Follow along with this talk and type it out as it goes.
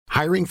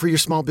Hiring for your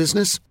small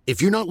business?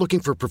 If you're not looking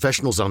for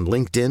professionals on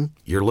LinkedIn,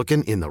 you're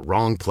looking in the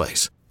wrong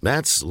place.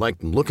 That's like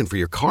looking for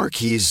your car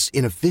keys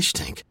in a fish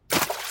tank.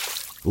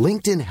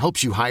 LinkedIn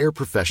helps you hire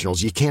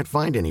professionals you can't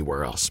find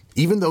anywhere else,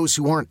 even those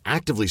who aren't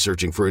actively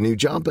searching for a new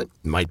job but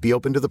might be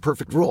open to the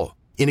perfect role.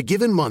 In a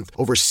given month,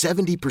 over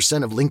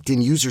 70% of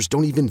LinkedIn users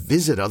don't even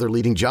visit other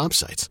leading job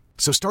sites.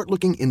 So start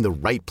looking in the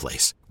right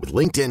place. With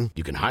LinkedIn,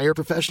 you can hire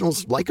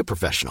professionals like a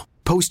professional.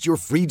 Post your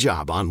free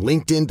job on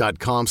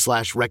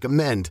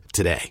linkedin.com/recommend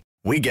today.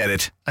 We get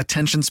it.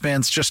 Attention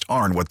spans just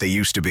aren't what they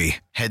used to be.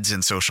 Heads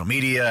in social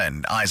media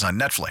and eyes on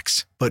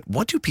Netflix. But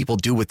what do people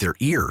do with their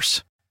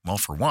ears? Well,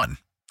 for one,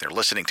 they're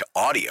listening to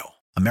audio.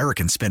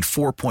 Americans spend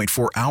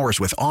 4.4 hours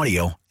with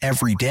audio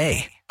every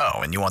day. Oh,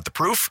 and you want the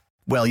proof?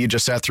 Well, you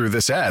just sat through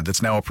this ad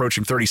that's now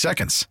approaching 30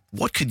 seconds.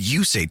 What could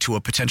you say to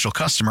a potential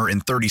customer in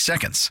 30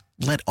 seconds?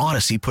 Let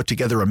Odyssey put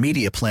together a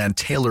media plan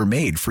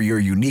tailor-made for your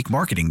unique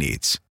marketing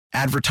needs.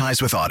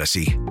 Advertise with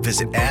Odyssey.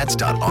 Visit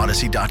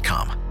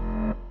ads.odyssey.com.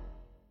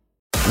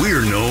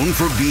 We're known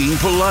for being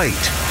polite,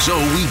 so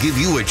we give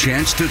you a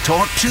chance to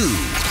talk too.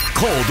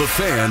 Call the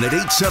Fan at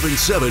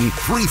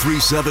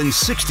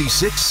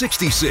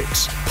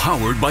 877-337-6666.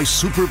 Powered by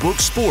Superbook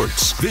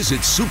Sports.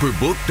 Visit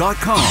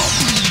superbook.com.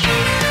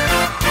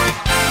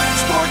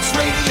 Sports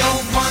Radio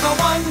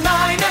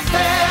 101.9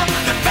 FM,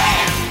 The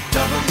Fan,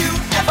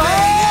 WFAN.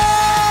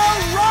 All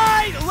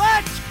right,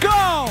 let's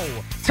go.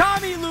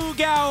 Tommy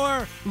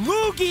Lugauer,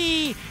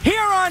 Loogie,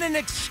 here on an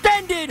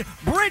extended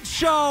bridge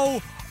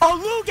show. A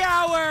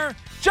Lugauer,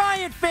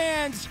 Giant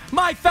fans,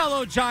 my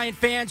fellow Giant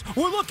fans,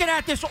 we're looking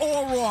at this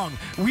all wrong.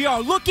 We are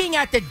looking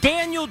at the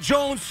Daniel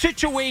Jones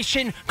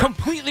situation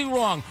completely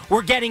wrong.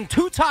 We're getting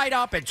too tied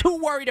up and too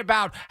worried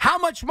about how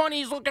much money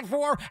he's looking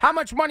for, how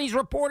much money he's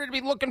reported to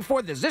be looking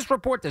for. There's this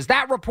report, there's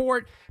that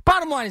report.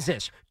 Bottom line is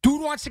this.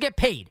 Dude wants to get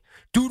paid.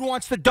 Dude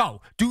wants the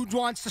dough. Dude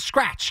wants to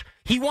scratch.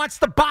 He wants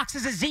the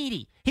boxes of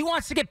ziti. He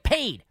wants to get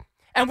paid.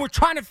 And we're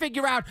trying to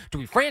figure out, do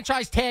we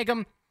franchise tag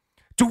him?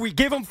 Do we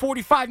give him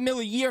 $45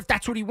 million a year if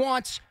that's what he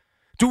wants?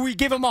 Do we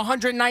give him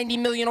 $190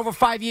 million over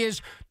 5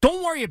 years?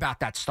 Don't worry about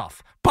that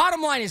stuff.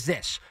 Bottom line is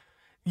this.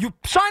 You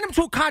sign him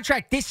to a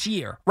contract this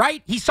year,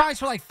 right? He signs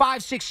for like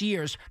 5-6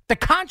 years. The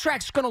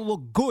contract's going to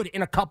look good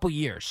in a couple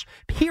years.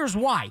 Here's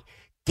why.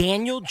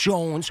 Daniel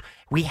Jones,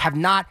 we have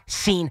not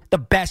seen the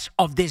best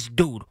of this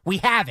dude. We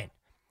haven't.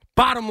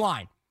 Bottom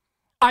line.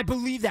 I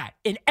believe that.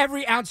 In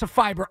every ounce of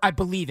fiber, I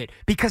believe it.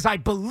 Because I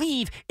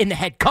believe in the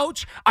head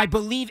coach. I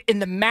believe in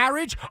the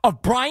marriage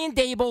of Brian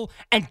Daboll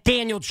and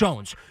Daniel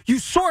Jones. You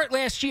saw it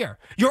last year.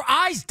 Your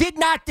eyes did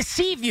not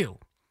deceive you.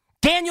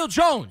 Daniel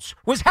Jones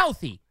was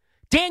healthy.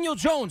 Daniel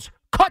Jones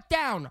cut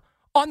down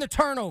on the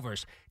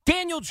turnovers.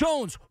 Daniel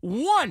Jones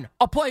won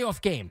a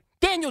playoff game.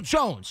 Daniel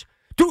Jones,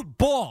 dude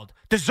balled,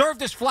 deserved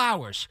his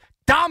flowers,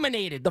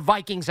 dominated the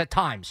Vikings at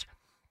times.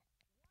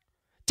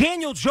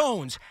 Daniel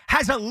Jones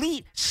has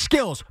elite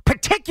skills,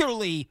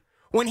 particularly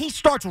when he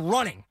starts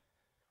running,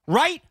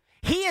 right?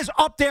 He is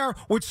up there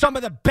with some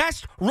of the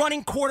best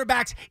running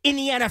quarterbacks in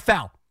the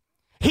NFL.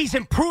 He's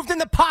improved in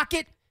the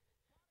pocket.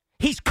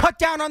 He's cut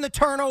down on the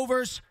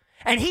turnovers.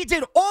 And he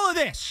did all of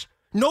this,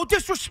 no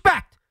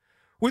disrespect,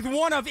 with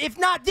one of, if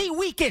not the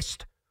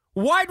weakest,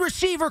 wide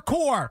receiver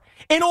core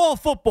in all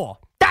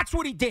football. That's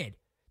what he did.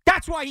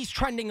 That's why he's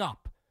trending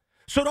up.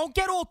 So don't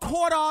get all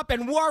caught up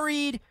and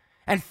worried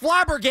and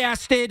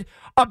flabbergasted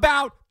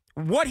about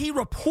what he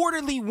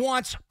reportedly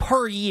wants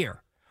per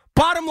year.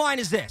 Bottom line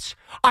is this.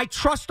 I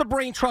trust the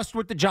brain trust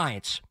with the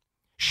Giants.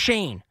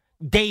 Shane,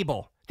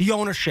 Daboll, the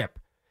ownership.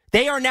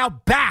 They are now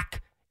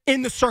back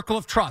in the circle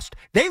of trust.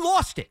 They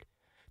lost it.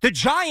 The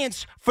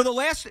Giants, for the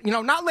last,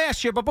 not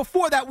last year, but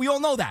before that, we all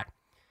know that.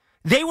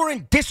 They were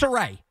in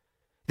disarray.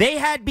 They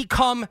had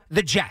become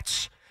the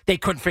Jets. They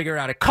couldn't figure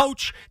out a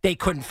coach. They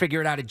couldn't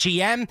figure it out a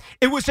GM.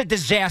 It was a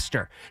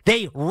disaster.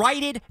 They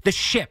righted the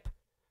ship.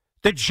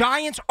 The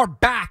Giants are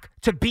back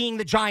to being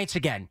the Giants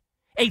again.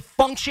 A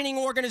functioning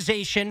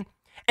organization,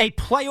 a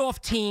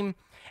playoff team,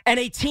 and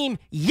a team,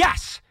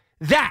 yes,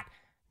 that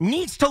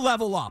needs to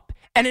level up.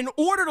 And in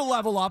order to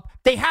level up,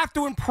 they have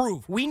to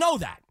improve. We know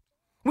that.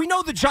 We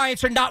know the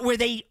Giants are not where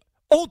they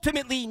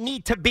ultimately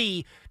need to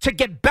be to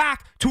get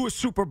back to a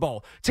Super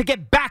Bowl, to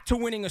get back to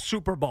winning a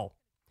Super Bowl.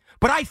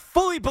 But I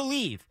fully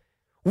believe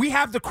we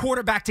have the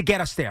quarterback to get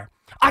us there.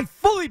 I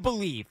fully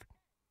believe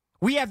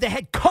we have the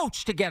head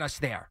coach to get us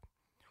there.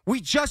 We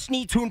just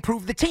need to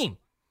improve the team.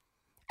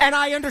 And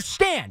I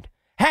understand,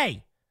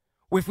 hey,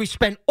 if we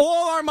spend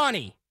all our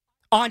money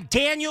on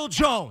Daniel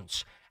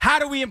Jones, how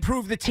do we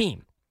improve the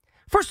team?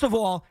 First of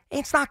all,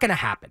 it's not going to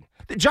happen.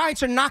 The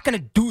Giants are not going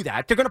to do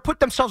that. They're going to put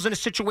themselves in a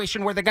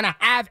situation where they're going to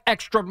have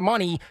extra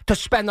money to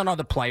spend on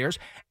other players.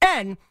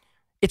 And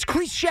it's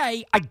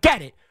cliche, I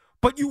get it,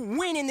 but you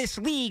win in this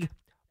league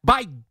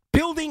by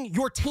building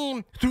your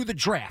team through the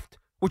draft,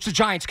 which the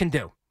Giants can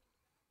do.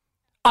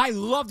 I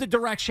love the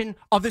direction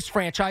of this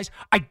franchise.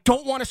 I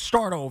don't want to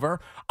start over.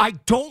 I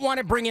don't want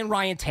to bring in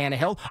Ryan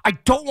Tannehill. I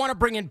don't want to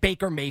bring in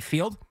Baker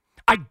Mayfield.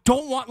 I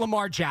don't want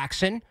Lamar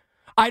Jackson.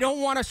 I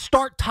don't want to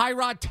start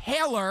Tyrod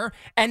Taylor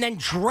and then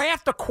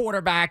draft a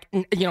quarterback,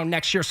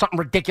 next year, something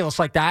ridiculous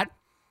like that.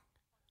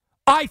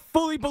 I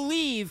fully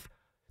believe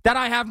that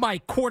I have my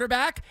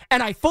quarterback,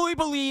 and I fully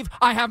believe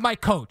I have my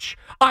coach.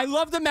 I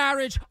love the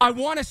marriage. I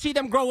want to see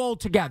them grow old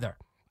together.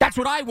 That's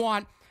what I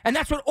want, and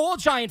that's what all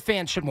Giant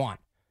fans should want.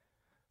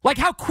 Like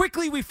how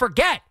quickly we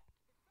forget.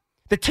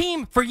 The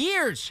team, for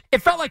years,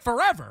 it felt like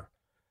forever.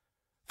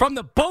 From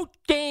the boat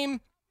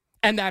game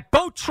and that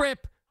boat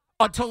trip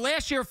until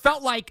last year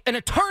felt like an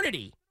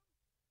eternity.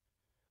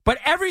 But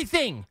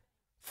everything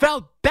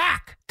felt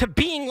back to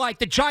being like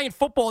the Giant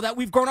football that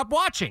we've grown up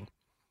watching.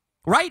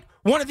 Right?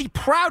 One of the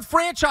proud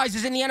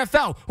franchises in the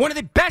NFL. One of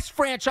the best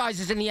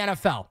franchises in the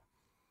NFL.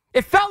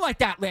 It felt like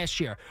that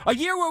last year. A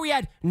year where we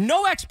had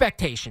no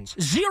expectations.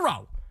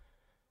 Zero.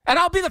 And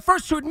I'll be the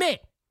first to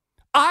admit,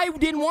 I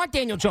didn't want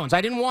Daniel Jones.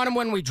 I didn't want him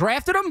when we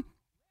drafted him.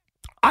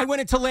 I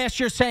went into last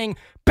year saying,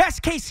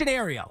 best case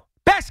scenario,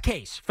 best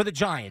case for the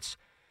Giants.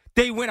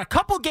 They win a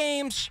couple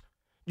games,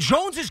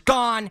 Jones is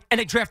gone, and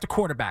they draft a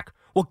quarterback.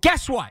 Well,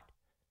 guess what?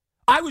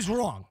 I was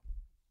wrong.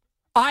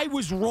 I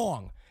was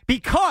wrong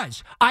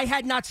because I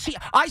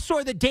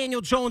saw the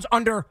Daniel Jones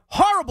under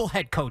horrible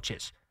head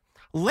coaches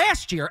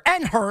last year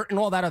and hurt and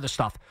all that other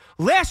stuff.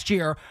 Last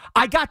year,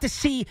 I got to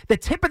see the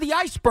tip of the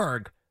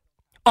iceberg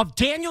of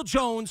Daniel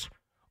Jones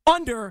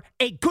under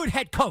a good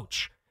head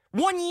coach.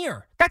 1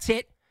 year. That's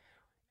it.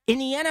 In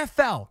the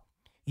NFL,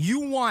 you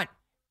want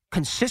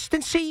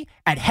consistency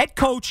at head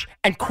coach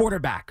and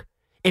quarterback.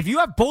 If you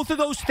have both of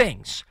those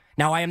things,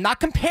 now I am not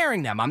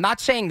comparing them. I'm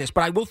not saying this,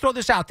 but I will throw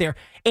this out there.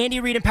 Andy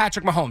Reid and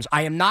Patrick Mahomes.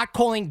 I am not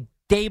calling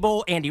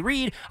Dable Andy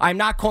Reid. I'm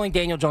not calling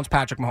Daniel Jones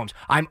Patrick Mahomes.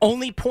 I'm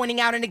only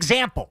pointing out an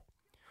example.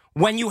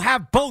 When you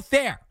have both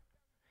there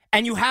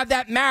and you have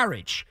that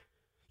marriage,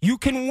 you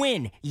can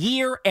win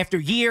year after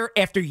year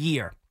after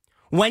year.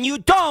 When you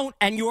don't,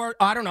 and you're,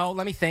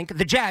 let me think,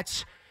 the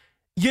Jets,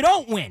 you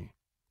don't win.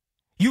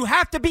 You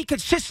have to be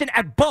consistent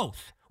at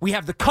both. We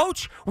have the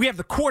coach, we have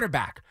the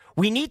quarterback.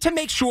 We need to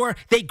make sure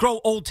they grow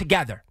old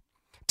together.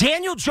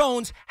 Daniel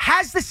Jones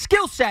has the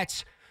skill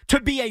sets to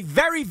be a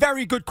very,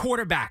 very good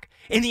quarterback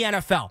in the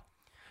NFL.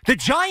 The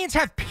Giants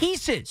have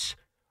pieces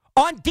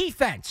on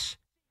defense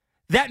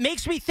that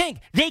makes me think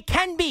they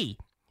can be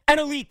an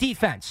elite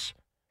defense.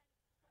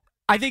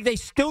 I think they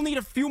still need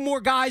a few more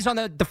guys on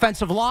the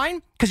defensive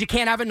line because you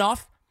can't have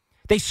enough.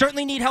 They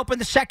certainly need help in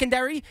the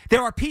secondary.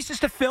 There are pieces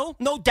to fill,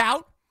 no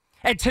doubt.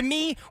 And to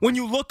me, when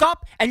you look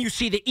up and you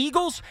see the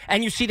Eagles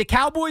and you see the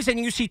Cowboys and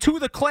you see two of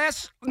the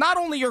class, not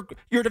only your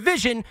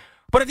division,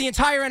 but of the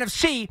entire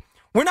NFC,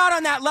 we're not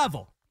on that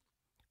level.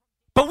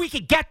 But we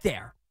could get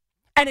there.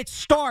 And it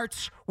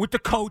starts with the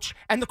coach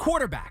and the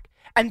quarterback.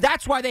 And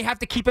that's why they have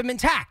to keep him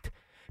intact.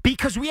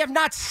 Because we have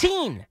not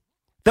seen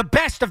the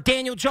best of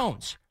Daniel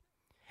Jones.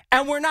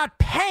 And we're not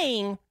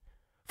paying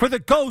for the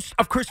ghost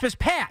of Christmas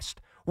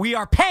past. We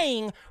are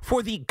paying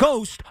for the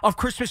ghost of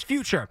Christmas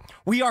future.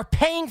 We are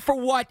paying for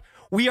what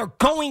we are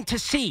going to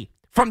see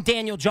from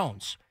Daniel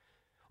Jones.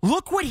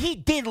 Look what he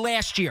did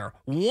last year,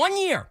 1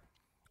 year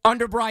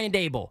under Brian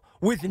Dable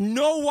with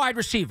no wide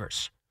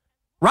receivers,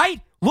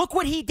 right? Look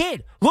what he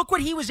did. Look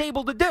what he was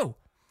able to do.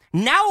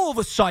 Now, all of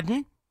a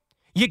sudden,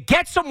 you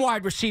get some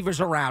wide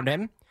receivers around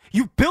him.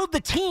 You build the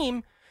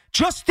team.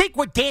 Just think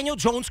what Daniel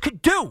Jones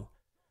could do.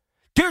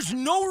 There's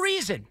no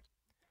reason.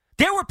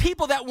 There were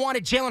people that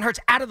wanted Jalen Hurts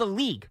out of the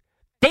league.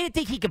 They didn't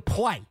think he could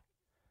play.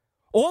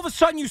 All of a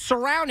sudden, you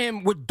surround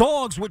him with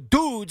dogs, with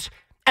dudes,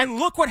 and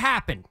look what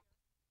happened.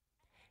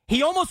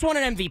 He almost won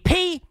an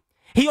MVP.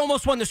 He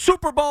almost won the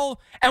Super Bowl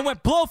and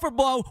went blow for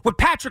blow with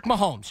Patrick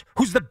Mahomes,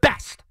 who's the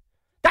best.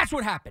 That's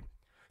what happened.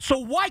 So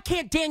why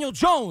can't Daniel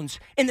Jones,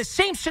 in the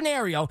same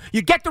scenario,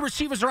 you get the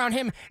receivers around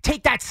him,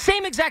 take that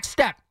same exact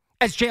step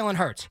as Jalen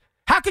Hurts?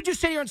 How could you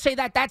sit here and say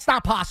that that's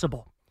not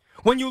possible?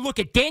 When you look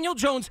at Daniel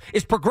Jones'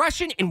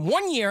 progression in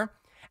 1 year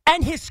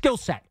and his skill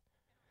set,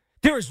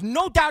 there is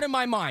no doubt in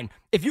my mind,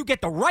 if you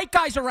get the right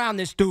guys around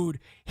this dude,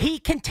 he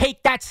can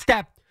take that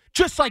step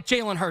just like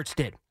Jalen Hurts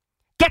did.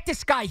 Get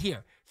this guy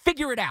here.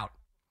 Figure it out.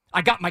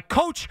 I got my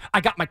coach.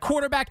 I got my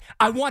quarterback.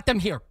 I want them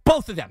here,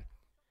 both of them.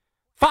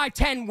 5,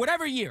 10,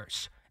 whatever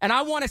years. And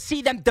I want to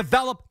see them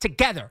develop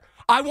together.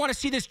 I want to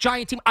see this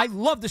Giant team. I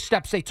love the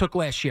steps they took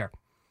last year.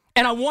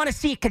 And I want to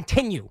see it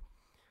continue.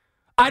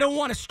 I don't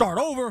want to start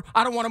over.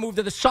 I don't want to move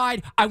to the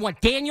side. I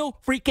want Daniel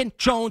freaking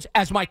Jones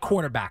as my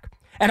quarterback.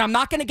 And I'm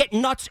not going to get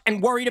nuts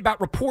and worried about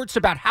reports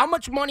about how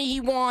much money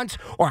he wants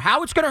or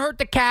how it's going to hurt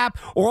the cap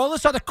or all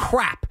this other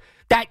crap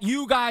that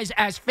you guys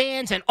as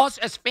fans and us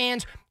as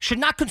fans should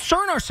not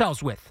concern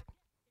ourselves with.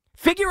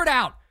 Figure it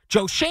out.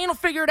 Joe Schoen will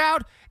figure it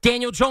out.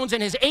 Daniel Jones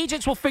and his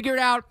agents will figure it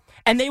out.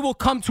 And they will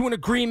come to an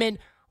agreement,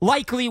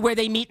 likely where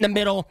they meet in the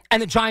middle,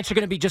 and the Giants are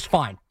going to be just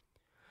fine.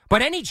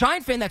 But any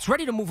Giant fan that's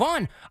ready to move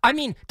on, I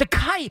mean, the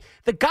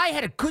guy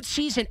had a good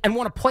season and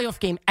won a playoff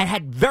game and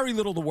had very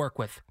little to work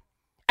with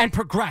and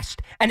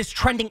progressed and is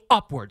trending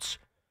upwards.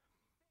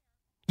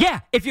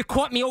 Yeah, if you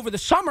caught me over the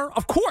summer,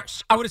 of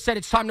course, I would have said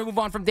it's time to move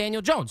on from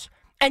Daniel Jones.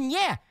 And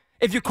yeah,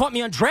 if you caught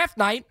me on draft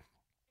night,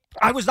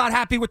 I was not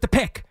happy with the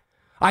pick.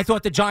 I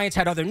thought the Giants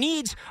had other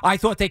needs. I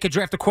thought they could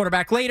draft a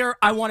quarterback later.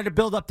 I wanted to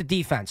build up the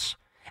defense.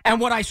 And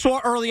what I saw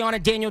early on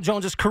in Daniel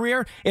Jones'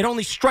 career, it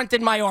only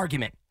strengthened my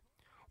argument.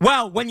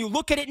 Well, when you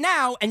look at it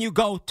now and you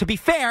go, to be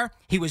fair,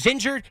 he was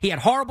injured. He had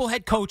horrible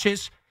head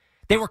coaches.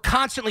 They were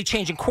constantly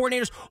changing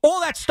coordinators.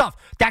 All that stuff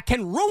that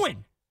can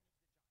ruin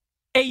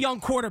a young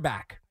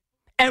quarterback.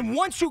 And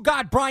once you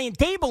got Brian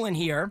Daboll in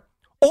here,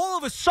 all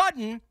of a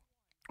sudden,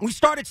 we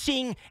started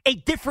seeing a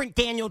different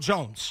Daniel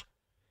Jones.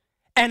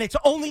 And it's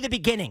only the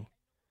beginning.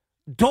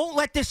 Don't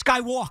let this guy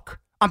walk.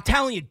 I'm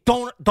telling you,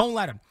 don't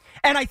let him.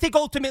 And I think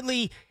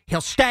ultimately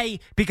he'll stay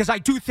because I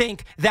do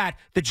think that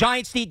the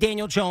Giants need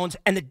Daniel Jones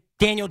and the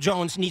Daniel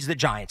Jones needs the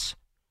Giants.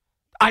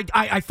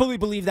 I fully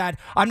believe that.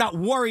 I'm not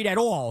worried at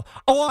all.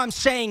 All I'm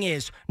saying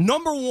is,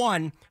 number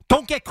one,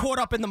 don't get caught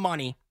up in the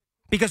money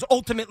because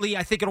ultimately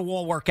I think it'll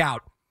all work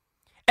out.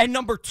 And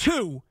number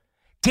two,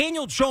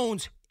 Daniel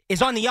Jones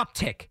is on the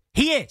uptick.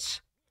 He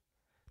is.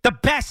 The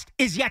best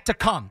is yet to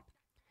come.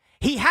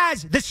 He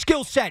has the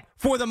skill set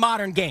for the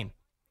modern game.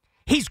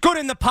 He's good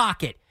in the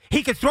pocket.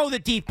 He could throw the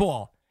deep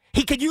ball.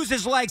 He could use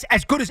his legs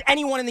as good as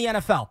anyone in the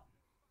NFL.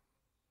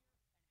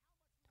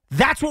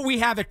 That's what we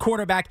have at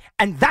quarterback,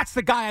 and that's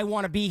the guy I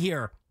want to be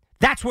here.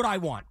 That's what I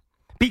want.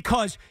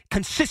 Because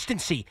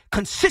consistency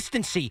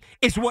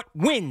is what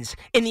wins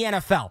in the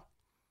NFL.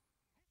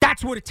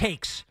 That's what it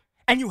takes.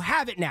 And you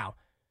have it now.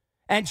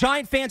 And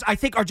Giant fans, I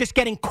think, are just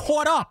getting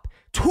caught up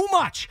too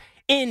much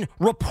in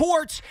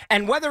reports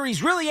and whether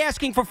he's really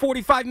asking for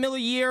 $45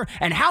 million a year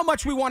and how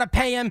much we want to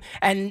pay him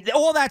and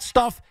all that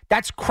stuff.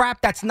 That's crap.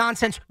 That's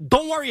nonsense.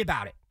 Don't worry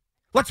about it.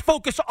 Let's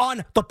focus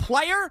on the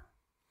player.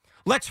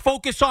 Let's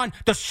focus on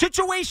the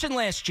situation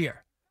last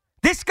year.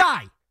 This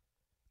guy,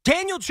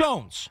 Daniel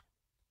Jones,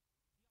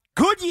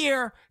 good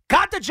year,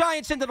 got the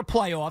Giants into the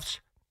playoffs,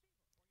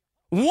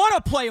 won a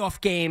playoff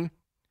game,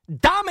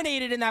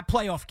 dominated in that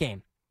playoff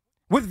game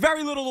with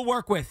very little to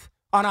work with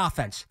on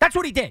offense. That's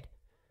what he did.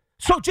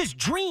 So just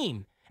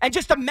dream and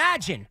just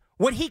imagine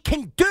what he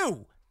can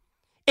do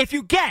if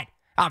you get,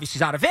 obviously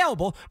he's not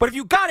available, but if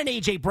you got an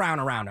A.J. Brown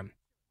around him,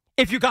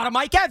 if you got a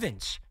Mike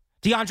Evans,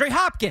 DeAndre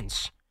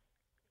Hopkins,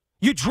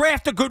 you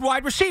draft a good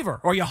wide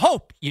receiver, or you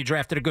hope you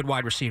drafted a good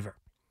wide receiver.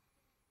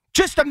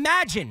 Just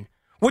imagine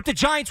what the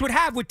Giants would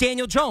have with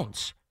Daniel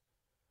Jones.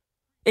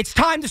 It's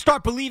time to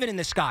start believing in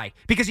this guy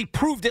because he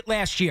proved it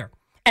last year.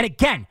 And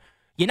again,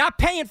 you're not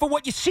paying for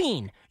what you've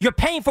seen. You're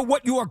paying for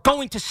what you are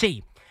going to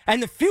see.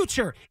 And the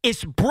future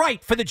is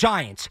bright for the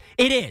Giants.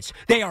 It is.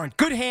 They are in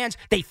good hands.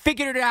 They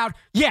figured it out.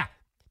 Yeah,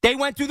 they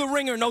went through the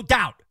ringer, no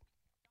doubt.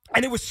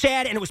 And it was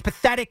sad, and it was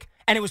pathetic,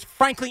 and it was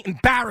frankly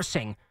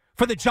embarrassing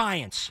for the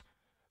Giants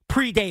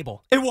pre-Daboll.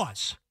 It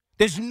was.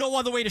 There's no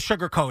other way to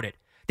sugarcoat it.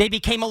 They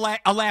became a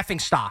laughing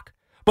stock.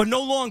 But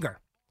no longer.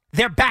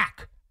 They're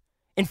back.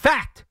 In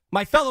fact,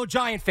 my fellow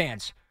Giant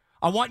fans,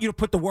 I want you to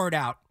put the word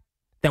out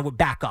that we're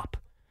back up.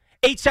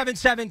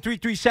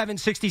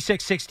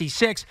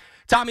 877-337-6666.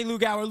 Tommy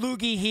Lugauer,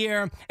 Loogie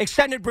here.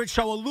 Extended Bridge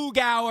Show, a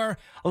Lugauer.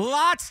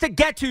 Lots to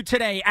get to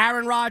today.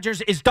 Aaron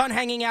Rodgers is done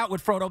hanging out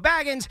with Frodo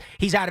Baggins.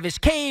 He's out of his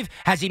cave.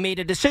 Has he made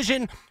a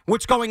decision?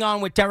 What's going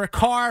on with Derek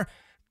Carr?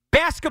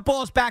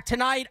 Basketball is back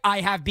tonight.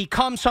 I have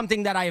become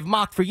something that I have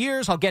mocked for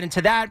years. I'll get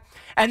into that.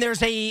 And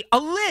there's a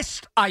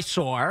list I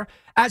saw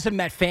as a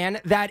Met fan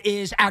that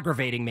is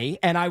aggravating me,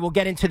 and I will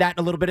get into that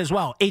in a little bit as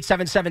well.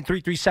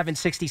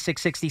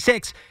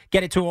 877-337-6666.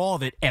 Get into all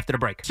of it after the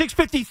break.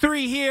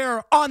 6:53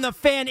 here on The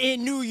Fan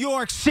in New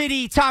York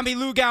City. Tommy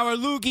Lugauer,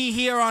 Loogie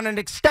here on an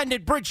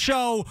Extended Bridge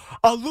Show,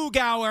 a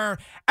Lugauer.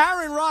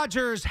 Aaron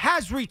Rodgers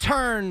has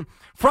returned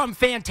from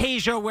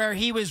Fantasia where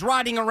he was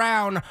riding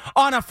around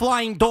on a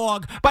flying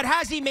dog. But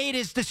has he made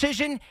his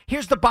decision?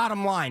 Here's the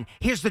bottom line.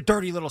 Here's the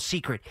dirty little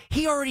secret.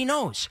 He already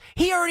knows.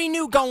 He already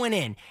knew going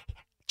in.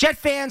 Jet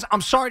fans,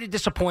 I'm sorry to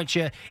disappoint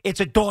you. It's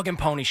a dog and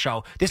pony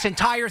show. This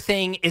entire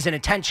thing is an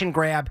attention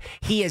grab.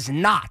 He is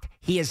not,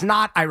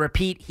 I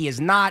repeat, he is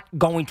not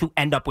going to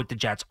end up with the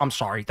Jets. I'm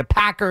sorry. The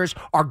Packers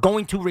are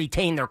going to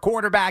retain their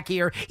quarterback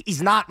here.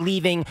 He's not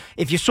leaving.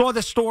 If you saw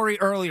the story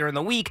earlier in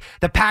the week,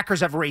 the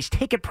Packers have raised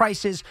ticket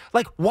prices.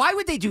 Like, why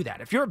would they do that?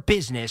 If you're a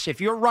business,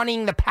 if you're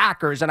running the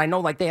Packers, and I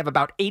know like they have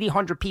about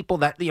 800 people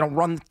that,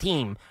 run the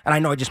team, and I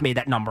know I just made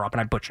that number up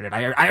and I butchered it.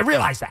 I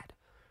realize that.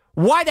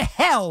 Why the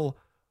hell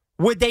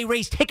would they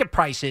raise ticket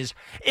prices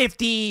if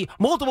the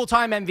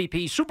multiple-time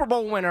MVP, Super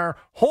Bowl winner,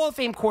 Hall of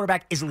Fame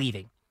quarterback is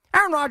leaving?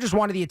 Aaron Rodgers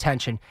wanted the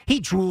attention.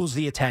 He drools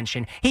the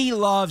attention. He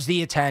loves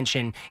the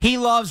attention. He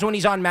loves when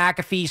he's on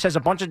McAfee, says a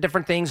bunch of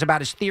different things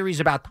about his theories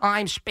about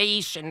time,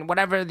 space, and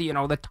whatever,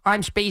 the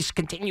time-space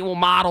continual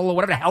model or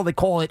whatever the hell they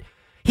call it.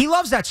 He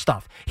loves that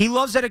stuff. He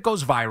loves that it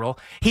goes viral.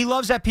 He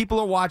loves that people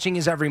are watching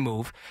his every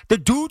move. The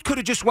dude could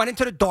have just went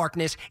into the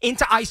darkness,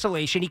 into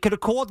isolation. He could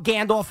have called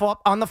Gandalf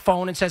up on the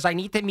phone and says, I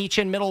need to meet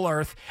you in Middle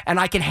Earth, and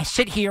I can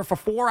sit here for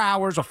 4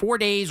 hours or 4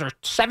 days or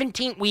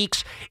 17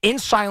 weeks in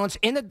silence,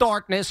 in the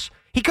darkness.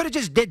 He could have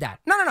just did that.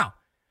 No.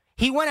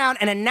 He went out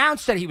and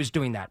announced that he was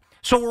doing that.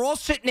 So we're all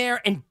sitting there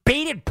in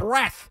bated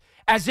breath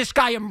as this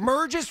guy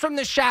emerges from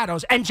the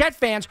shadows. And Jet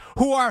fans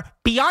who are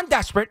beyond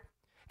desperate,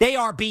 They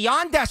are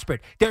beyond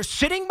desperate. They're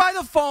sitting by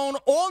the phone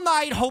all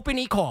night hoping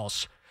he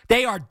calls.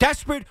 They are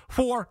desperate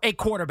for a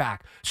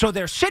quarterback. So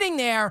they're sitting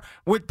there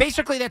with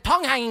basically their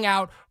tongue hanging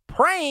out,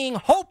 praying,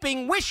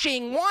 hoping,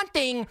 wishing,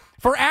 wanting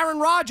for Aaron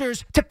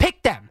Rodgers to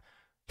pick them.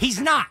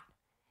 He's not.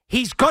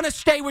 He's going to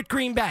stay with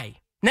Green Bay.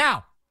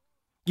 Now,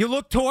 you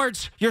look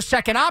towards your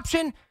second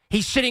option.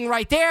 He's sitting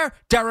right there.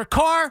 Derek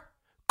Carr,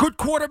 good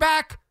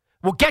quarterback,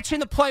 will get you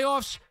in the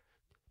playoffs,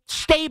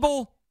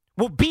 stable,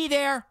 will be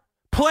there,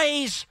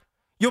 plays,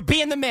 you'll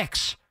be in the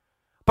mix.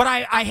 But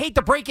I hate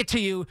to break it to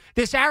you,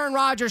 this Aaron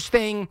Rodgers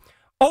thing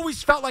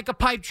always felt like a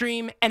pipe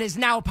dream and is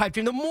now a pipe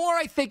dream. The more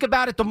I think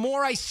about it, the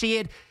more I see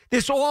it,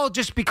 this all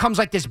just becomes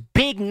like this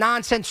big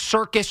nonsense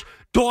circus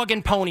dog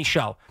and pony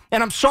show.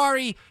 And I'm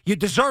sorry, you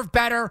deserve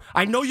better.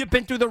 I know you've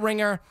been through the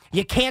ringer.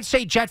 You can't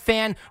say Jet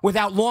fan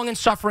without long and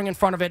suffering in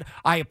front of it.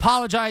 I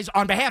apologize.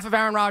 On behalf of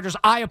Aaron Rodgers,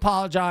 I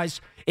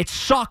apologize. It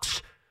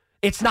sucks.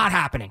 It's not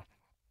happening.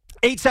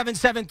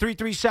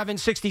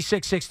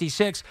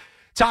 877-337-6666.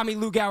 Tommy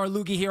Lugauer,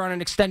 Loogie here on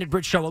an extended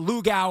bridge show. A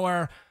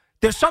Lugauer.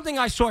 There's something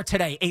I saw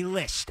today, a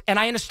list. And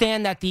I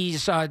understand that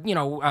these,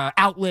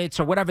 outlets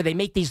or whatever, they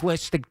make these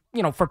lists,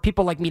 for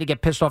people like me to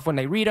get pissed off when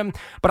they read them.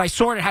 But I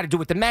saw it had to do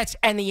with the Mets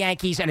and the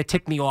Yankees, and it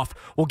ticked me off.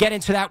 We'll get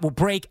into that. We'll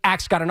break.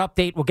 Axe got an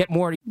update. We'll get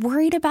more.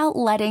 Worried about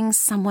letting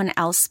someone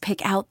else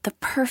pick out the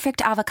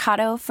perfect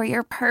avocado for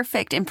your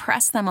perfect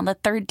impress them on the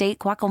third date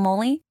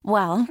guacamole?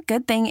 Well,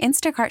 good thing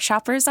Instacart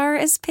shoppers are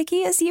as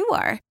picky as you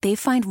are. They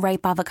find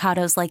ripe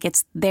avocados like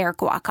it's their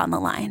guac on the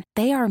line.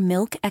 They are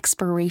milk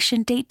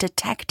expiration date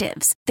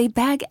detectives. They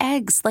bag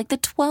eggs like the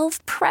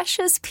 12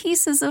 precious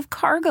pieces of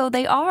cargo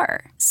they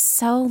are.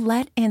 So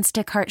let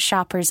Instacart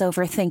shoppers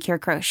overthink your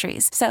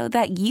groceries so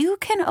that you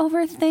can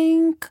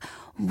overthink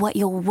what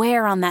you'll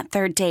wear on that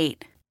third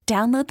date.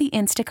 Download the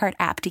Instacart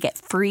app to get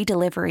free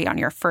delivery on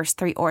your first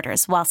 3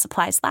 orders while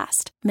supplies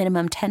last.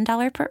 Minimum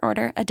 $10 per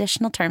order.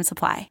 Additional terms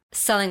apply.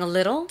 Selling a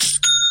little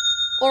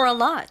or a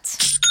lot?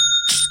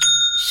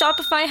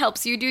 Shopify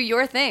helps you do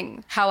your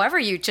thing, however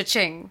you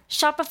cha-ching.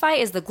 Shopify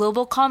is the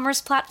global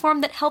commerce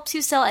platform that helps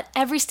you sell at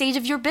every stage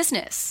of your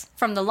business.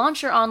 From the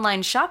launch your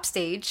online shop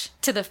stage,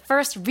 to the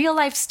first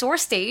real-life store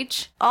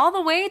stage, all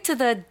the way to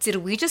the did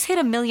we just hit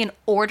 1 million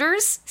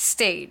orders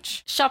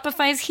stage.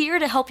 Shopify is here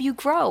to help you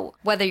grow.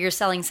 Whether you're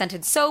selling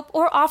scented soap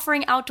or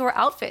offering outdoor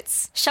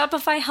outfits,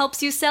 Shopify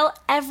helps you sell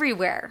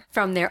everywhere.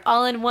 From their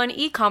all-in-one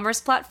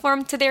e-commerce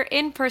platform to their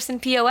in-person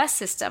POS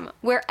system,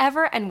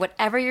 wherever and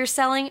whatever you're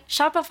selling,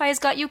 Shopify's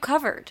got you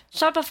covered.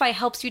 Shopify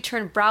helps you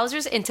turn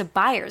browsers into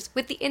buyers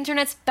with the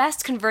internet's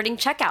best converting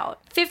checkout.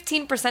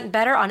 15%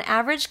 better on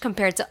average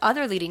compared to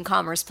other leading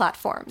commerce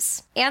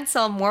platforms. And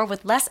sell more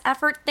with less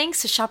effort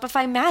thanks to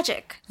Shopify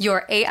Magic,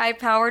 your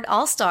AI-powered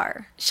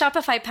all-star.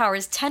 Shopify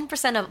powers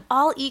 10% of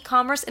all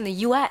e-commerce in the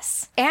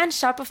U.S. And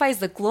Shopify is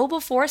the global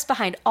force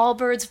behind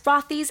Allbirds,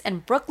 Rothy's,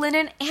 and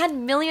Brooklinen,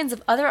 and millions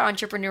of other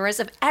entrepreneurs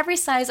of every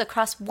size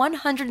across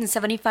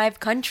 175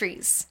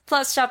 countries.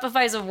 Plus,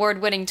 Shopify's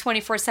award-winning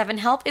 24/7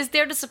 help is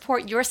there to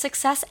support your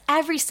success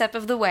every step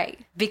of the way.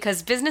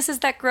 Because businesses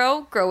that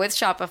grow, grow with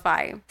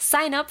Shopify.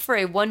 Sign up for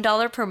a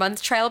 $1 per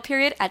month trial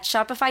period at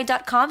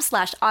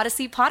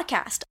shopify.com/Odyssey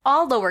Podcast,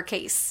 all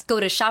lowercase. Go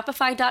to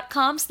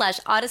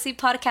shopify.com/Odyssey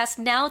Podcast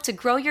now to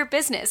grow your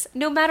business,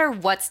 no matter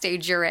what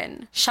stage you're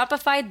in.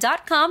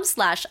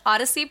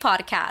 Shopify.com/Odyssey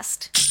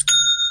Podcast.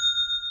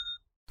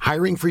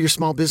 Hiring for your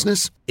small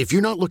business? If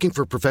you're not looking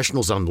for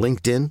professionals on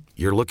LinkedIn,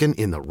 you're looking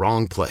in the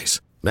wrong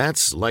place.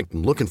 That's like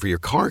looking for your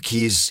car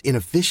keys in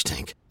a fish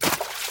tank.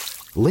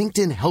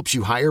 LinkedIn helps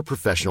you hire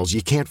professionals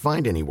you can't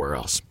find anywhere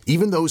else,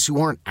 even those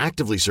who aren't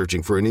actively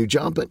searching for a new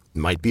job but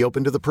might be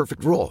open to the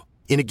perfect role.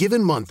 In a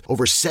given month,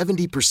 over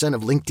 70%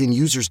 of LinkedIn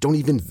users don't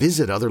even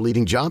visit other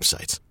leading job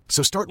sites.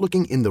 So start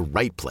looking in the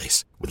right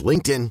place. With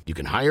LinkedIn, you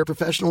can hire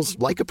professionals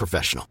like a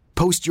professional.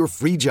 Post your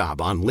free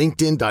job on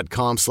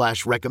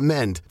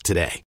linkedin.com/recommend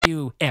today.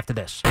 You after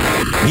this.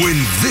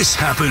 When this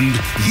happened,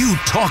 you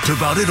talked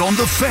about it on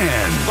The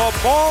Fan. The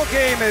ball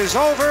game is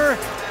over,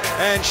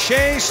 and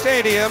Shea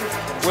Stadium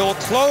will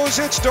close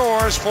its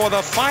doors for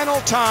the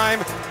final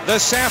time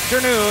this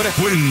afternoon.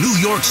 When New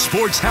York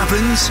sports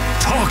happens,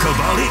 talk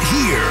about it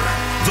here.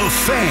 The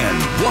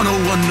Fan,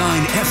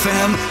 101.9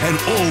 FM, and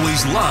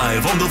always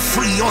live on the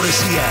free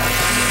Odyssey app.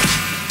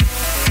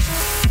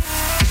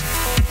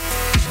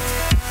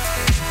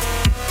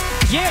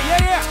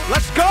 Yeah.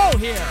 Let's go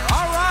here.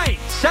 All right.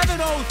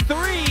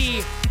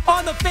 7:03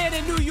 on the Fan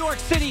in New York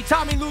City.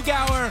 Tommy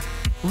Lugauer,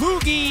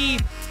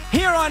 Loogie,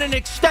 here on an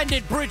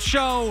extended bridge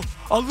show.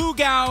 A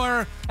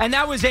Lugauer, and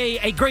that was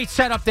a great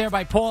setup there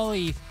by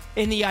Paulie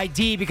in the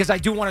ID, because I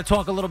do want to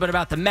talk a little bit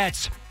about the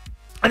Mets.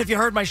 And if you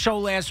heard my show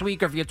last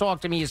week, or if you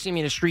talk to me, you see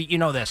me in the street, you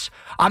know this.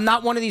 I'm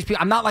not one of these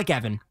people. I'm not like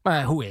Evan,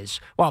 who is.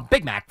 Well,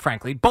 Big Mac,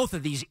 frankly. Both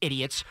of these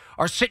idiots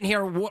are sitting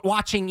here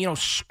watching,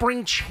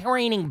 spring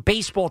training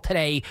baseball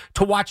today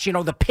to watch,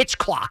 the pitch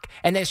clock.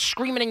 And they're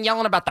screaming and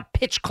yelling about the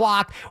pitch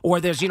clock.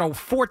 Or there's,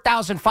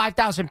 4,000,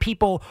 5,000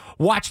 people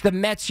watch the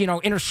Mets,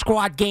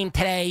 inter-squad game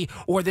today.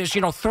 Or there's,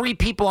 3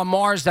 people on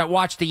Mars that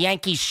watch the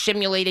Yankees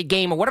simulated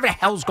game or whatever the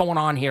hell's going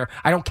on here.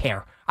 I don't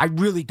care. I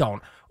really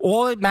don't.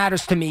 All that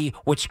matters to me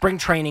with spring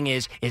training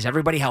is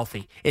everybody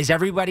healthy? Is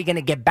everybody going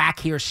to get back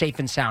here safe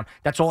and sound?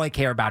 That's all I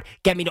care about.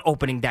 Get me to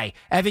opening day.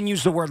 Evan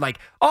used the word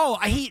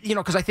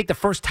because I think the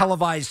first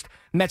televised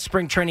Mets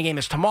spring training game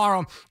is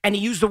tomorrow. And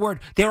he used the word,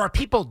 there are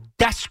people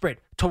desperate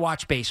to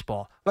watch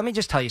baseball. Let me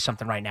just tell you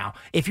something right now.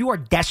 If you are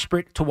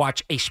desperate to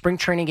watch a spring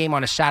training game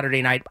on a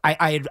Saturday night,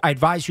 I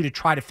advise you to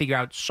try to figure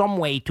out some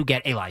way to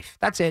get a life.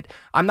 That's it.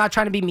 I'm not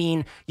trying to be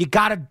mean. You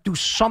got to do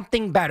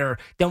something better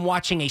than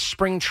watching a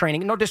spring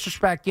training. No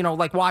disrespect,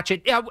 watch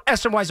it. Yeah,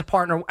 SNY's a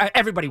partner.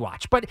 Everybody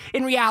watch. But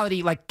in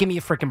reality, give me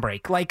a freaking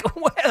break.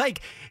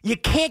 You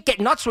can't get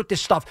nuts with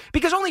this stuff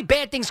because only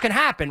bad things can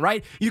happen,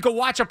 right? You could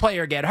watch a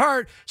player get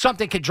hurt.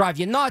 Something could drive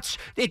you nuts.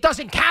 It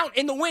doesn't count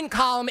in the win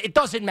column. It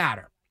doesn't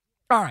matter.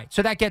 All right,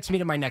 so that gets me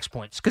to my next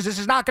points because this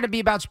is not going to be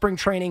about spring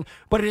training,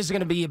 but it is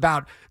going to be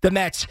about the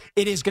Mets.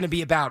 It is going to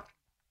be about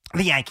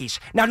the Yankees.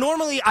 Now,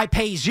 normally I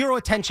pay zero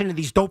attention to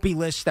these dopey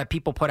lists that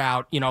people put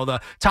out, the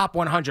top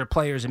 100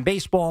 players in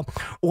baseball,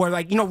 or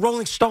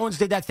Rolling Stones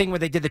did that thing where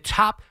they did the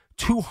top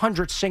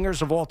 200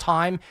 singers of all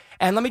time.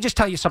 And let me just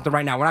tell you something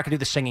right now. We're not going to do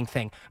the singing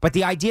thing. But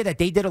the idea that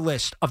they did a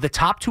list of the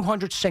top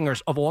 200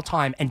 singers of all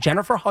time and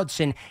Jennifer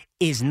Hudson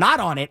is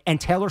not on it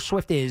and Taylor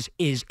Swift is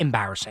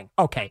embarrassing.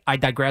 Okay, I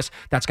digress.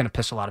 That's going to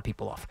piss a lot of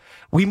people off.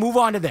 We move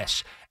on to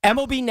this.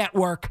 MLB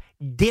Network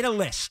did a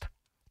list.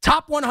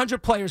 Top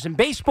 100 players in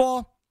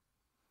baseball.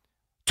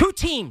 2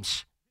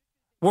 teams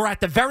were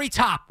at the very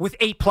top with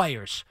 8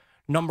 players.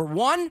 Number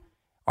 1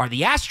 are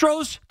the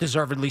Astros,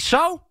 deservedly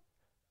so.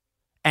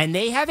 And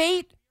they have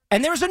 8.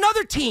 And there's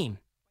another team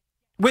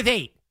with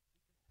 8.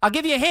 I'll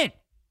give you a hint.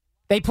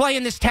 They play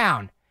in this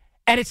town.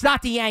 And it's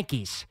not the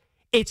Yankees.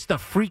 It's the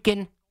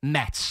freaking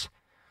Mets.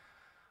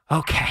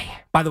 Okay.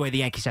 By the way, the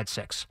Yankees had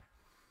 6.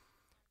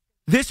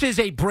 This is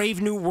a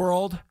brave new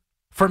world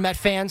for Met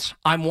fans.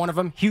 I'm one of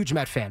them. Huge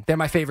Met fan. They're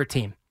my favorite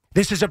team.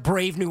 This is a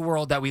brave new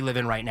world that we live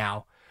in right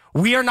now.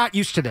 We are not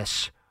used to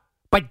this.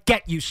 But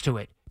get used to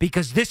it.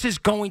 Because this is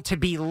going to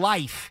be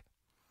life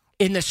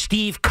in the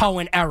Steve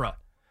Cohen era.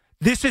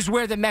 This is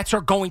where the Mets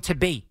are going to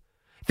be.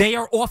 They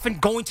are often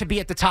going to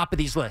be at the top of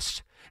these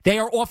lists. They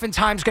are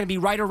oftentimes going to be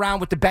right around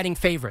with the betting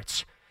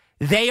favorites.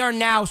 They are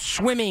now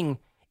swimming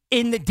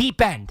in the deep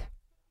end.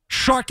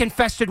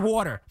 Shark-infested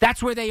water.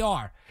 That's where they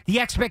are. The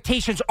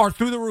expectations are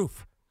through the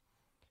roof.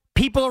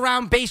 People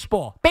around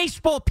baseball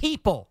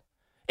people,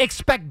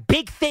 expect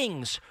big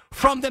things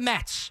from the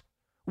Mets.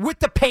 With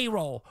the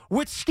payroll,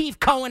 with Steve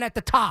Cohen at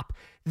the top.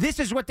 This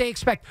is what they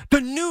expect. The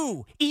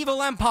new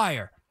evil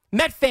empire.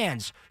 Met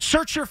fans,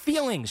 search your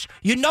feelings.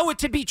 You know it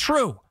to be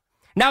true.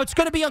 Now, it's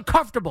going to be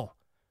uncomfortable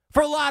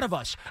for a lot of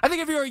us. I think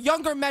if you're a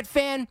younger Met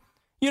fan,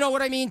 you know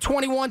what I mean,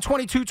 21,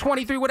 22,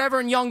 23, whatever,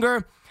 and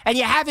younger, and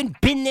you haven't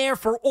been there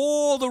for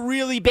all the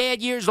really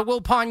bad years, the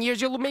Wilpon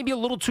years, you're maybe a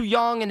little too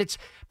young.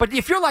 But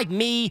if you're like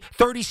me,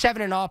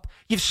 37 and up,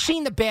 you've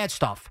seen the bad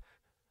stuff.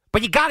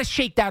 But you got to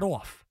shake that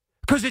off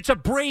because it's a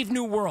brave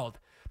new world.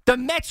 The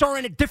Mets are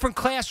in a different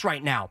class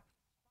right now.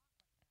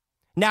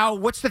 Now,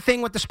 what's the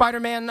thing with the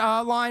Spider-Man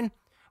line?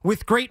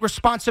 With great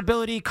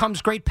responsibility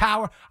comes great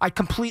power. I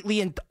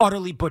completely and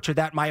utterly butchered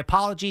that. My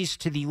apologies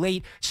to the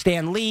late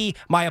Stan Lee.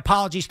 My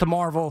apologies to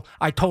Marvel.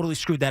 I totally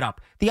screwed that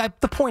up.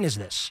 The point is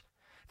this.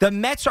 The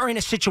Mets are in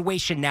a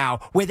situation now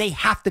where they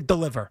have to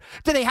deliver.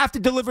 Do they have to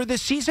deliver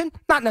this season?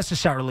 Not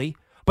necessarily.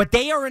 But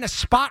they are in a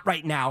spot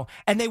right now,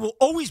 and they will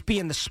always be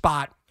in the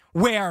spot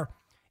where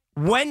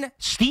when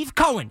Steve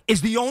Cohen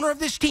is the owner of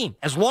this team,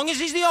 as long as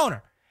he's the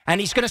owner, and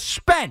he's going to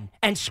spend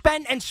and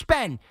spend and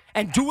spend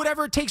and do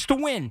whatever it takes to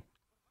win.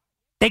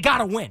 They got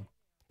to win.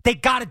 They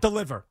got to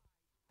deliver.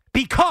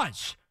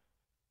 Because,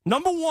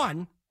 number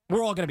 1,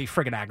 we're all going to be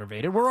friggin'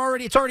 aggravated.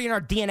 It's already in our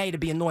DNA to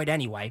be annoyed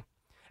anyway.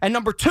 And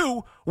number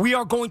 2, we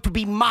are going to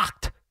be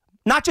mocked.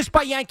 Not just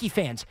by Yankee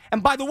fans.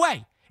 And by the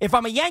way, if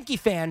I'm a Yankee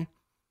fan,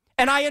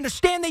 and I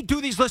understand they do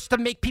these lists to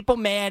make people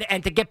mad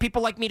and to get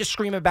people like me to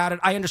scream about it.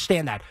 I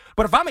understand that.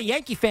 But if I'm a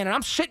Yankee fan and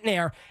I'm sitting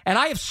there and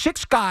I have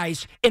 6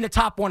 guys in the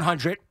top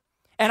 100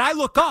 and I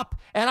look up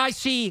and I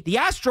see the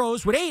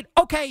Astros with 8,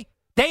 okay,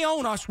 they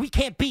own us. We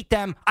can't beat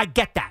them. I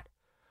get that.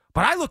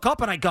 But I look up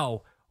and I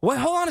go, well,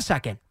 hold on a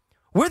second.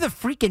 We're the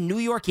freaking New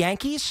York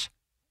Yankees.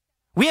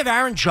 We have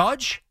Aaron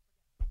Judge.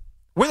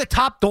 We're the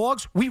top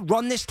dogs. We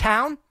run this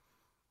town.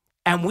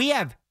 And we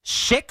have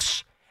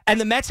 6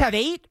 and the Mets have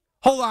 8.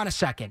 Hold on a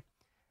second.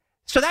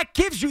 So that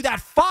gives you that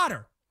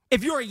fodder.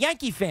 If you're a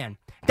Yankee fan,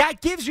 that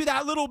gives you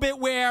that little bit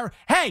where,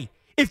 hey,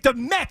 if the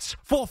Mets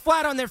fall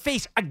flat on their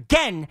face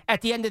again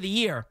at the end of the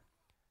year,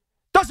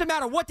 doesn't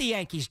matter what the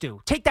Yankees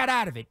do. Take that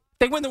out of it.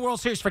 They win the World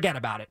Series, forget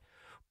about it.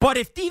 But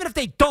even if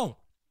they don't,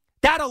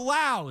 that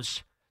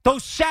allows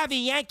those savvy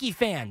Yankee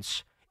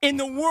fans in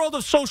the world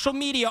of social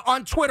media,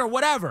 on Twitter,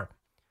 whatever,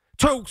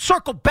 to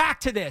circle back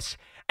to this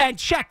and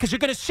check, because you're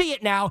going to see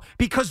it now,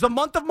 because the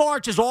month of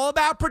March is all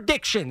about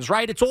predictions,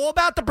 right? It's all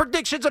about the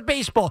predictions of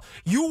baseball.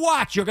 You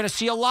watch. You're going to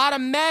see a lot of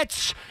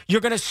Mets.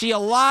 You're going to see a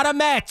lot of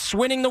Mets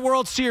winning the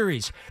World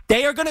Series.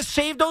 They are going to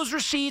save those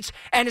receipts,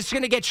 and it's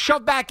going to get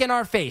shoved back in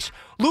our face.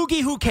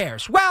 Loogie, who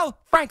cares? Well,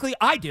 frankly,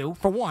 I do,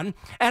 for one,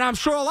 and I'm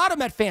sure a lot of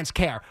Met fans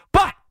care.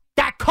 But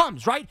that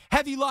comes, right?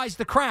 Heavy lies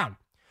the crown.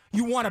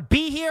 You want to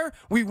be here?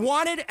 We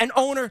wanted an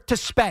owner to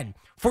spend.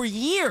 For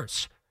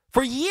years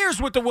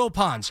with the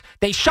Wilpons,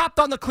 they shopped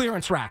on the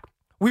clearance rack.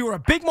 We were a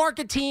big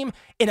market team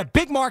in a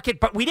big market,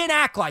 but we didn't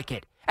act like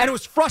it. And it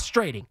was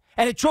frustrating.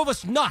 And it drove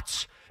us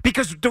nuts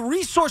because the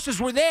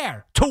resources were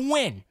there to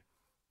win.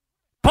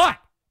 But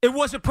it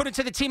wasn't put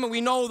into the team, and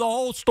we know the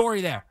whole story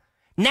there.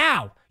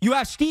 Now, you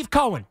have Steve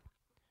Cohen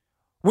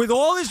with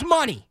all his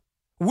money,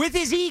 with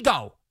his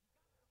ego,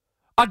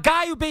 a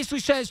guy who basically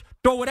says,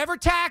 throw whatever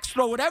tax,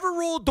 throw whatever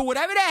rule, do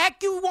whatever the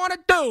heck you want to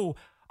do.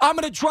 I'm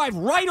going to drive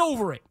right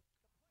over it.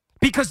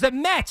 Because the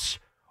Mets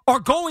are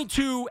going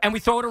to, and we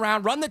throw it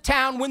around, run the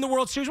town, win the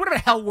World Series, whatever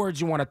the hell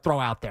words you want to throw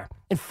out there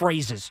in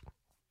phrases.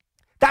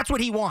 That's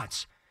what he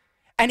wants.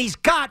 And he's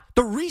got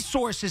the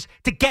resources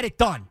to get it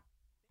done.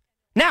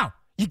 Now,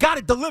 you got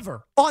to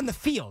deliver on the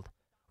field,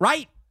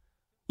 right?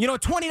 You know, a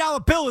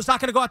 $20 bill is not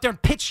going to go out there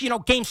and pitch,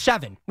 Game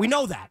 7. We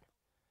know that.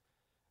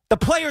 The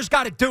players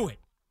got to do it.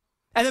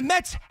 And the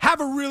Mets have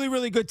a really,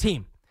 really good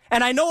team.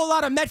 And I know a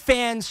lot of Met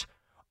fans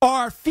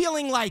are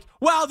feeling like,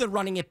 well, they're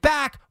running it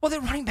back. Well, they're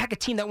running back a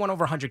team that won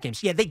over 100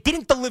 games. Yeah, they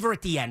didn't deliver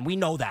at the end. We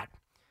know that.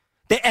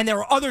 And there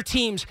are other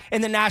teams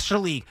in the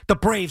National League, the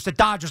Braves, the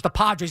Dodgers, the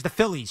Padres, the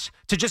Phillies,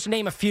 to just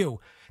name a few,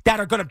 that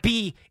are going to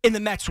be in the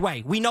Mets'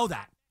 way. We know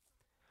that.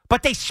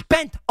 But they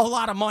spent a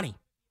lot of money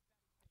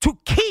to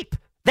keep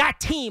that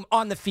team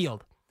on the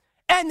field.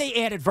 And they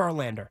added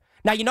Verlander.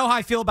 Now, you know how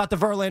I feel about the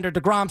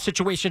Verlander-DeGrom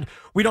situation.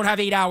 We don't have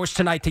 8 hours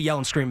tonight to yell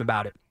and scream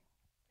about it.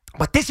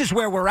 But this is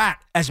where we're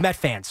at as Met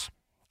fans.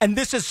 And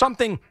this is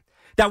something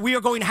that we are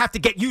going to have to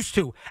get used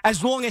to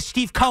as long as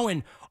Steve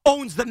Cohen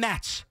owns the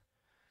Mets.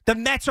 The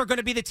Mets are going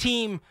to be the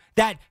team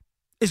that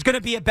is going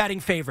to be a betting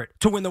favorite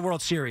to win the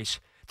World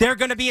Series. They're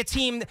going to be a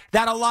team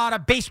that a lot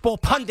of baseball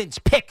pundits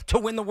pick to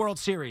win the World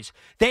Series.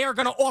 They are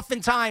going to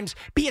oftentimes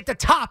be at the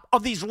top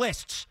of these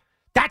lists.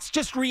 That's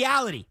just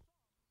reality.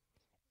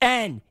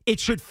 And it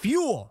should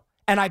fuel,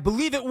 and I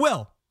believe it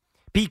will,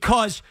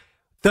 because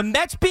the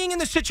Mets being in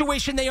the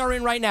situation they are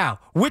in right now,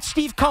 with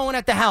Steve Cohen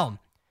at the helm,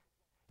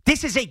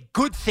 this is a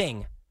good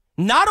thing,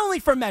 not only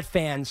for Met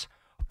fans,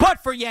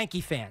 but for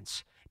Yankee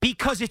fans,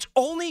 because it's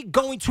only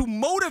going to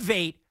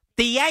motivate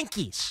the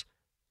Yankees.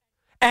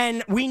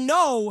 And we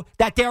know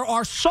that there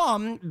are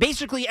some,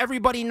 basically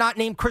everybody not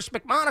named Chris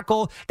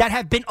McMonagle, that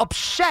have been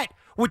upset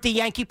with the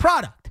Yankee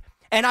product.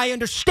 And I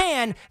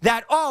understand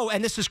that,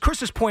 and this is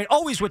Chris's point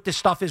always with this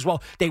stuff is,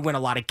 well, they win a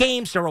lot of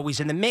games, they're always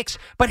in the mix.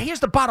 But here's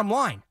the bottom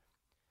line.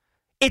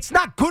 It's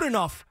not good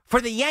enough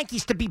for the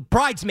Yankees to be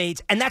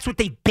bridesmaids, and that's what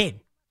they've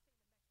been.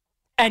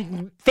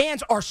 And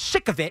fans are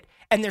sick of it,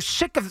 and they're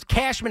sick of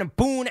Cashman and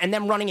Boone and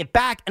them running it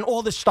back and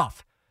all this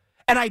stuff.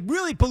 And I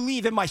really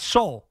believe in my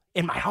soul,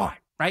 in my heart,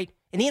 right,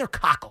 in the inner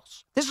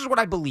cockles. This is what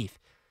I believe,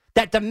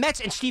 that the Mets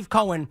and Steve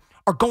Cohen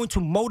are going to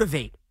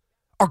motivate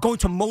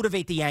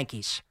the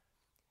Yankees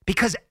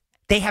because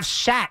they have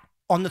sat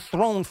on the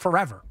throne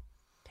forever.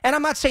 And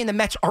I'm not saying the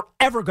Mets are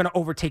ever going to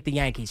overtake the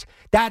Yankees.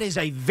 That is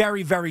a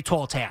very, very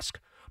tall task.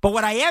 But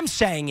what I am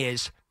saying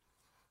is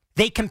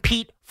they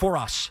compete for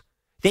us.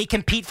 They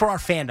compete for our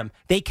fandom.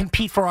 They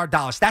compete for our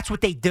dollars. That's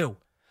what they do.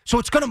 So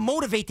it's going to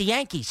motivate the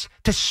Yankees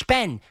to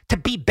spend, to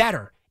be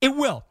better. It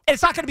will. And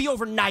it's not going to be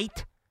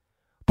overnight.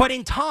 But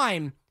in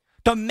time,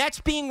 the Mets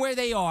being where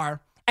they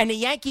are and the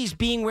Yankees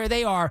being where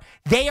they are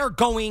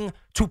going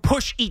to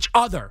push each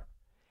other.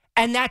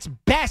 And that's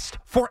best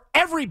for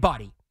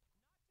everybody.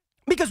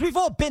 Because we've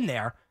all been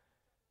there.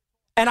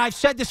 And I've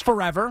said this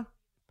forever.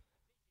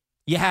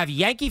 You have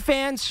Yankee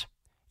fans,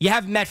 you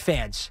have Met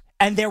fans,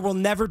 and there will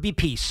never be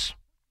peace.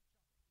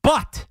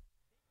 But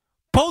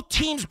both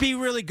teams be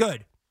really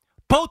good.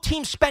 Both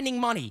teams spending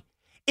money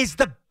is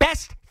the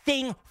best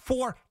thing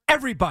for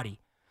everybody.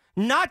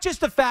 Not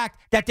just the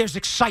fact that there's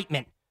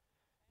excitement.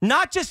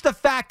 Not just the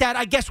fact that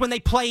I guess when they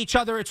play each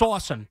other, it's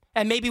awesome.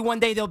 And maybe one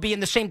day they'll be in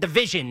the same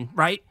division,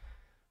 right?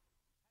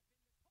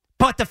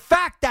 But the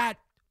fact that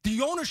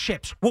the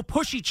ownerships will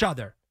push each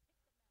other.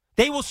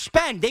 They will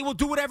spend. They will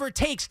do whatever it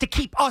takes to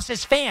keep us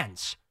as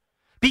fans.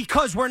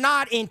 Because we're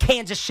not in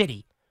Kansas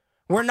City.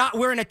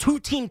 We're in a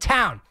two-team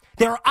town.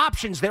 There are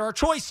options. There are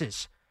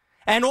choices.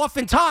 And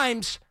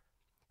oftentimes,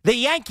 the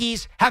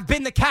Yankees have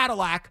been the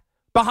Cadillac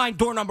behind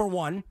door number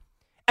 1.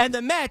 And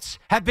the Mets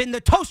have been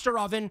the toaster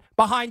oven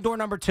behind door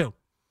number 2.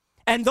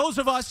 And those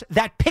of us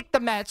that picked the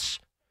Mets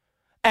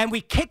and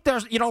we kicked their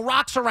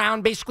rocks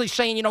around basically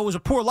saying, it was a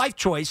poor life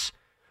choice,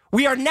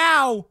 we are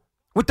now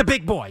with the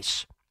big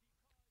boys.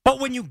 But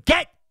when you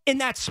get in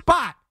that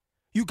spot,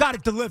 you got to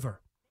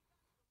deliver.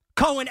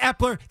 Cohen,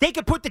 Epler, they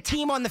could put the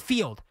team on the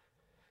field.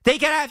 They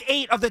can have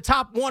 8 of the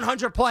top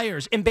 100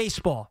 players in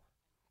baseball.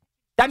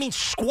 That means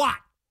squat.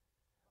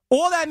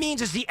 All that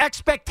means is the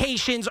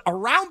expectations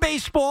around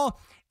baseball,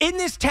 in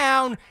this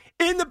town,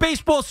 in the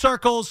baseball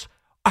circles,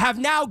 have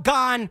now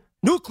gone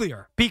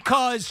nuclear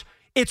because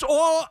it's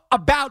all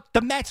about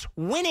the Mets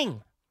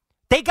winning.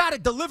 They got to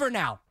deliver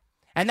now.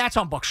 And that's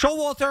on Buck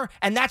Showalter,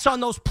 and that's on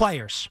those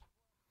players.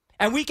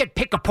 And we could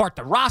pick apart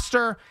the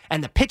roster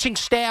and the pitching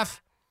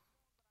staff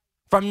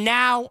from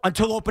now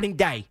until opening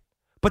day.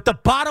 But the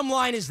bottom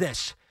line is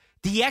this.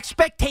 The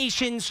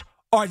expectations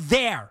are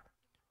there.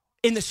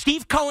 In the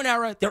Steve Cohen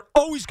era, they're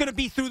always going to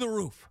be through the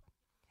roof.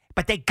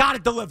 But they got to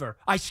deliver.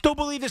 I still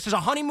believe this is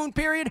a honeymoon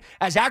period,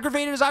 as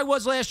aggravated as I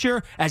was last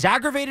year, as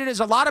aggravated as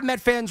a lot of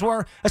Met fans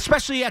were,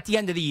 especially at the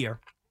end of the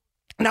year.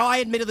 Now,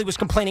 I admittedly was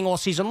complaining all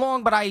season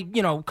long, but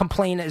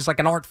complain is like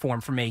an art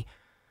form for me.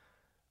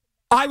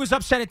 I was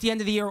upset at the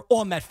end of the year.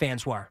 All Met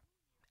fans were.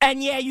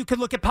 And yeah, you could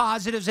look at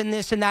positives in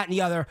this and that and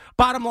the other.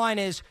 Bottom line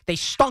is they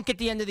stunk at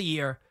the end of the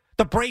year.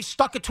 The Braves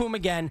stuck it to them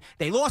again.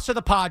 They lost to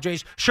the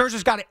Padres.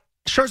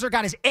 Scherzer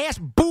got his ass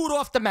booed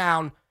off the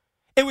mound.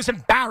 It was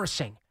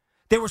embarrassing.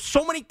 There were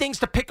so many things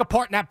to pick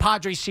apart in that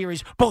Padres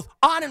series, both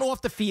on and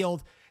off the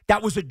field,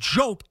 that was a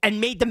joke and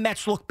made the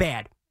Mets look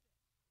bad.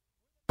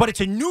 But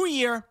it's a new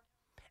year,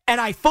 and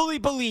I fully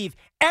believe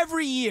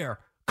every year,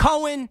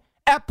 Cohen,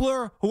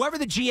 Epler, whoever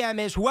the GM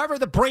is, whoever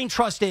the brain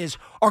trust is,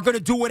 are going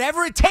to do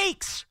whatever it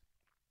takes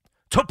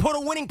to put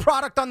a winning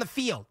product on the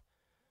field.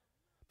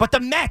 But the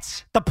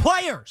Mets, the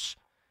players,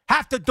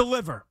 have to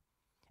deliver.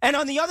 And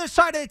on the other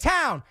side of the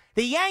town,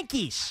 the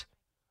Yankees,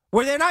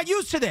 where they're not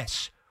used to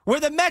this, where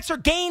the Mets are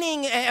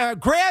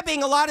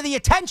grabbing a lot of the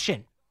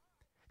attention.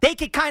 They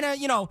could kind of,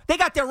 they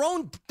got their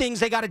own things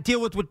they got to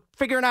deal with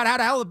figuring out how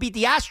the hell to beat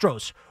the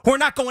Astros, who are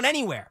not going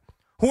anywhere,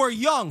 who are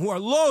young, who are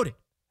loaded,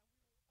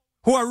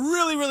 who are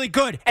really, really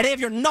good, and they have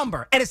your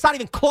number, and it's not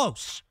even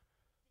close.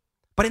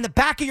 But in the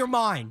back of your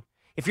mind,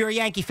 if you're a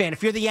Yankee fan,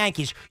 if you're the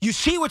Yankees, you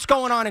see what's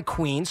going on in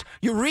Queens,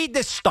 you read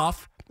this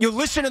stuff, you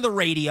listen to the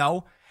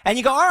radio, and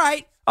you go, all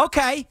right,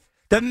 okay,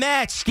 the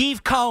Mets,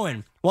 Steve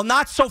Cohen, well,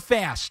 not so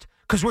fast,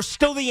 because we're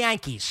still the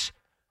Yankees.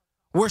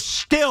 We're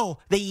still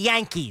the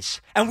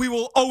Yankees, and we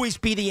will always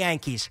be the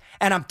Yankees.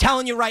 And I'm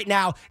telling you right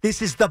now,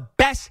 this is the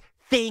best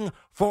thing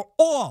for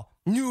all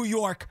New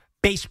York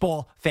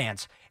baseball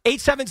fans.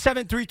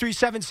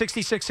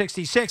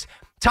 877-337-6666.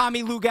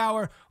 Tommy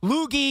Lugauer,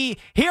 Loogie,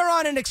 here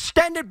on an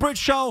extended Bridge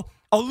Show.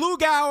 A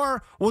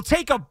Lugauer. We'll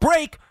take a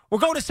break. We're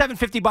going to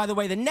 750, by the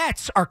way. The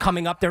Nets are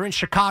coming up. They're in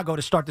Chicago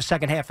to start the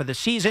second half of the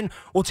season.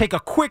 We'll take a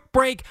quick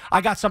break.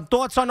 I got some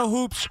thoughts on the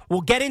hoops.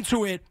 We'll get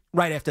into it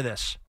right after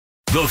this.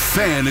 The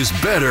Fan is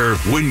better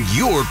when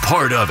you're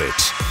part of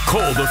it.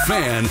 Call The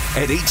Fan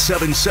at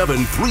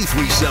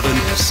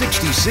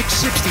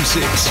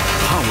 877-337-6666.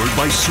 Powered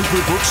by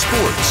Superbook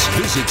Sports.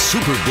 Visit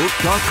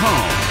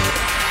superbook.com.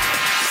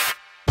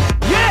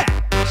 Yeah!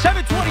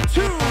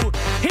 722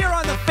 here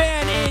on The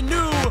Fan in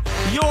New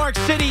York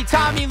City.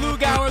 Tommy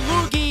Lugauer,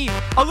 Loogie,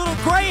 a little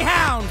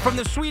greyhound from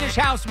the Swedish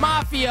House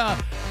Mafia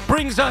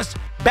brings us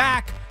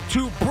back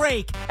to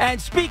break.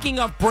 And speaking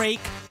of break,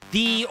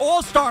 the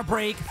All-Star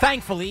break,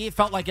 thankfully, it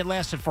felt like it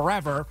lasted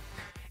forever,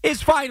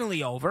 is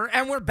finally over,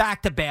 and we're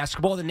back to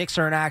basketball. The Knicks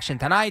are in action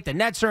tonight. The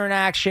Nets are in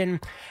action.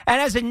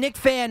 And as a Knicks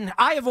fan,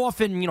 I have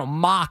often,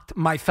 mocked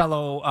my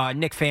fellow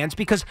Knicks fans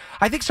because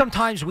I think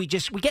sometimes we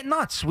get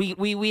nuts.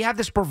 We have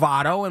this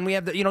bravado, and we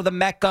have the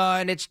Mecca,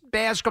 and it's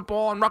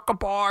basketball and Rucker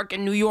Park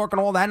and New York and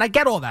all that, and I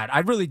get all that. I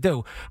really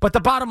do. But the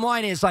bottom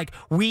line is,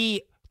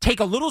 we take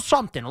a little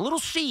something, a little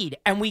seed,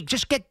 and we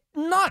just get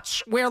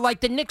nuts where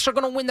the Knicks are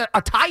going to win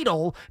a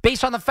title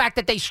based on the fact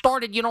that they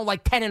started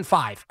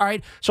 10-5. All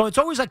right, so it's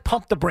always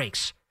pump the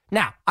brakes.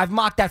 Now, I've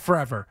mocked that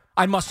forever,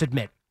 I must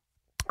admit.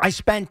 I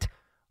spent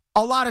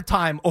a lot of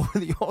time over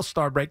the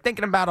All-Star break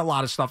thinking about a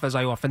lot of stuff, as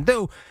I often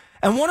do,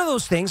 and one of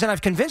those things, and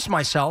I've convinced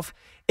myself,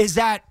 is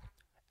that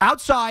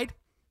outside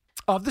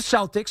of the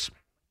Celtics,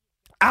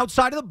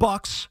 outside of the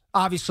Bucks,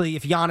 obviously,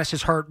 if Giannis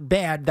is hurt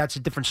bad, that's a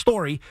different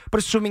story. But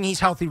assuming he's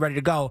healthy, ready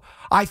to go,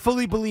 I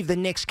fully believe the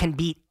Knicks can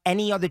beat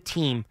any other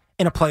team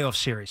in a playoff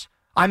series.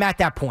 I'm at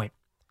that point.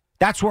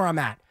 That's where I'm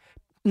at.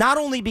 Not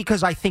only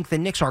because I think the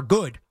Knicks are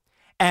good,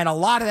 and a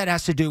lot of that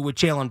has to do with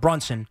Jalen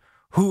Brunson,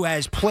 who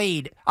has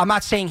played, I'm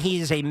not saying he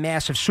is a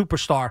massive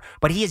superstar,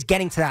 but he is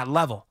getting to that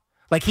level.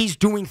 He's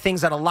doing things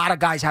that a lot of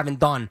guys haven't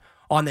done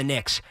on the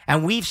Knicks.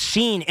 And we've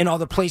seen in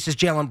other places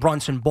Jalen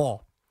Brunson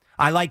ball.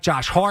 I like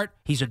Josh Hart.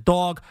 He's a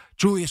dog.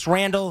 Julius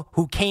Randle,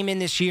 who came in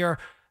this year,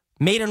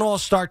 made an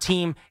all-star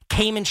team,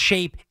 came in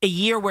shape, a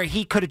year where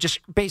he could have just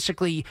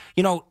basically,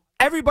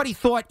 everybody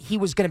thought he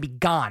was going to be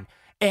gone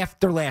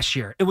after last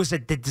year. It was a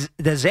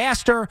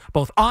disaster,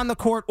 both on the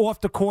court,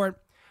 off the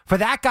court. For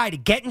that guy to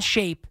get in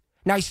shape,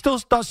 now he still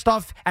does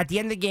stuff at the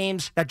end of the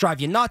games that drive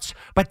you nuts,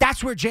 but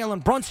that's where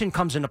Jalen Brunson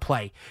comes into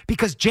play,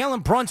 because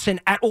Jalen Brunson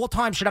at all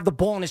times should have the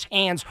ball in his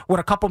hands with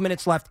a couple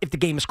minutes left if the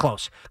game is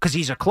close, because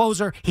he's a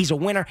closer, he's a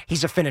winner,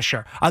 he's a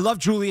finisher. I love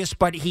Julius,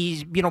 but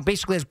he's,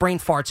 basically has brain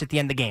farts at the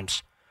end of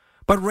games.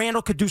 but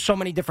Randall could do so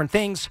many different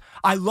things.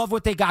 I love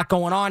what they got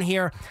going on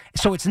here.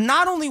 So it's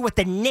not only what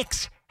the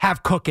Knicks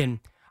have cooking.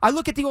 I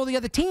look at all the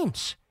other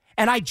teams,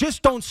 and I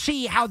just don't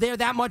see how they're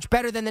that much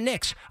better than the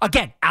Knicks.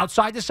 Again,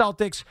 outside the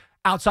Celtics,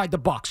 outside the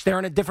Bucks. They're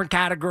in a different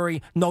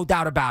category, no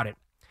doubt about it.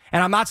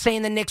 And I'm not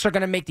saying the Knicks are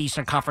going to make the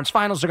Eastern Conference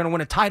Finals. They're going to win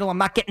a title. I'm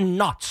not getting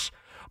nuts.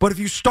 But if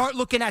you start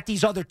looking at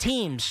these other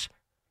teams,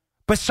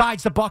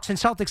 besides the Bucks and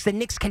Celtics, the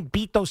Knicks can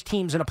beat those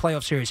teams in a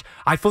playoff series.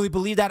 I fully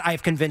believe that. I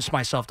have convinced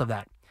myself of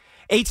that.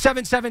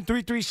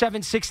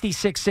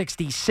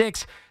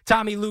 877-337-6666.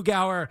 Tommy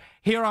Lugauer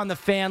here on The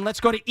Fan. Let's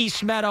go to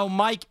East Meadow.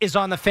 Mike is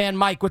on The Fan.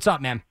 Mike, what's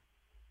up, man?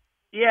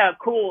 Yeah,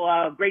 cool.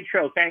 Great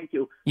show. Thank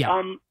you. Yeah.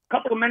 A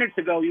couple of minutes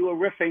ago, you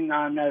were riffing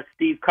on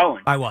Steve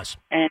Cohen. I was.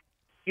 And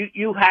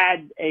you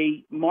had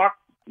a mark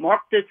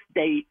this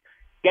date,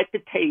 get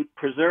the tape,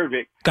 preserve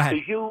it. Go ahead.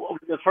 Because you were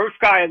the first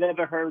guy I've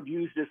ever heard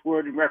use this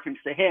word in reference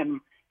to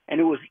him, and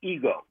it was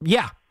ego.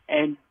 Yeah.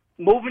 And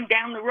moving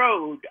down the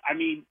road, I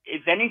mean,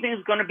 if anything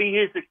is going to be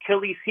his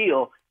Achilles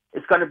heel,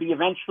 it's going to be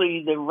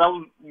eventually the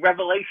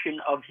revelation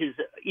of his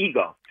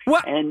ego.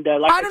 What? And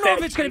I don't know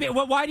if it's going to be.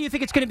 Well, why do you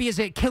think it's going to be his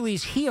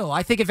Achilles heel?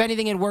 I think if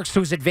anything, it works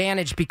to his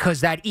advantage because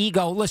that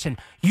ego. Listen,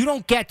 you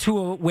don't get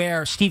to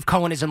where Steve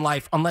Cohen is in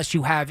life unless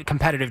you have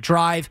competitive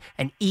drive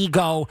and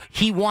ego.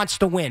 He wants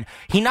to win.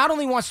 He not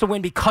only wants to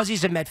win because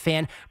he's a Met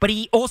fan, but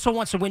he also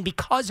wants to win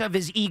because of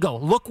his ego.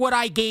 Look what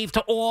I gave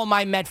to all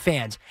my Met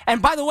fans. And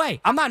by the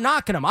way, I'm not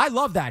knocking him. I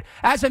love that.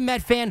 As a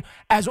Met fan,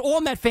 as all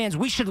Met fans,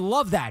 we should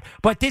love that.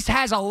 But this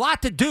has a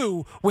lot to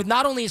do with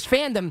not only his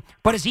fandom,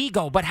 but his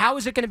ego. But how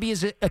is it going to be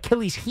his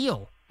Achilles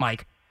heel,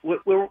 Mike?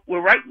 We're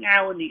right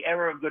now in the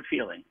era of good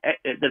feeling.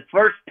 The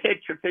first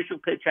official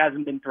pitch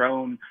hasn't been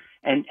thrown,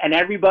 and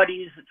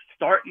everybody's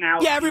starting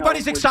out. Yeah,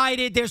 everybody's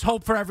excited. There's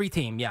hope for every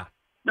team, yeah.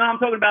 No, I'm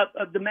talking about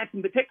the Mets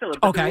in particular.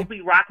 But okay. There will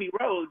be rocky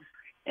roads,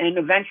 and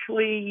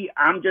eventually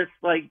I'm just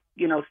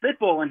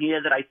spitballing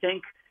here that I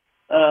think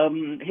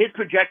his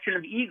projection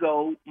of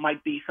ego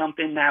might be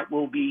something that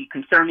will be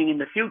concerning in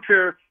the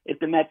future if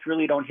the Mets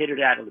really don't hit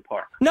it out of the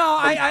park. No,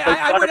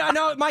 I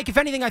know, Mike. If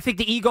anything, I think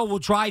the ego will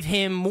drive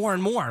him more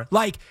and more.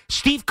 Like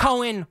Steve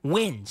Cohen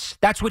wins.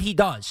 That's what he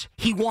does.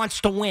 He wants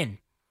to win.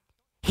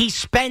 He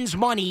spends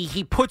money.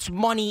 He puts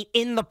money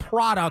in the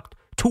product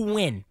to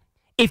win.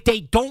 If they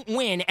don't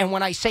win, and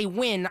when I say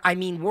win, I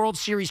mean World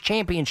Series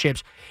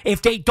championships.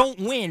 If they don't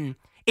win,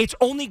 it's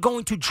only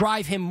going to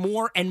drive him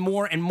more and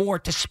more and more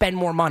to spend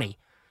more money.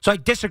 So I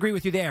disagree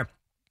with you there.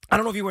 I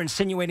don't know if you were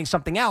insinuating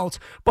something else,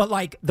 but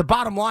like the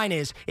bottom line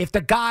is if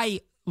the guy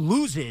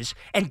loses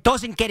and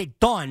doesn't get it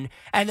done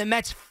and the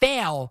Mets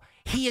fail,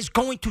 he is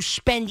going to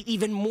spend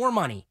even more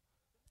money.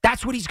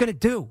 That's what he's going to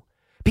do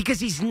because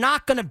he's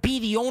not going to be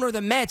the owner of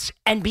the Mets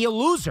and be a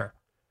loser.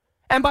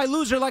 And by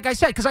loser, like I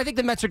said, because I think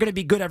the Mets are going to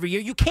be good every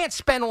year. You can't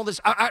spend all this,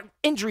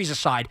 injuries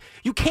aside,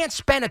 you can't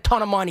spend a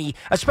ton of money,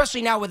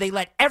 especially now where they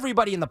let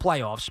everybody in the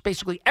playoffs.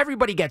 Basically,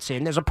 everybody gets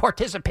in. There's a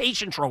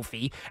participation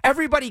trophy.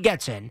 Everybody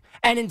gets in.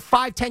 And in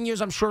 5-10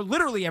 years, I'm sure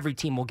literally every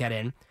team will get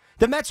in.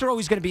 The Mets are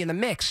always going to be in the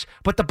mix.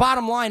 But the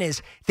bottom line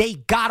is they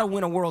got to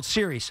win a World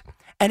Series.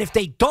 And if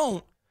they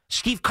don't,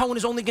 Steve Cohen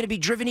is only going to be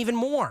driven even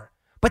more.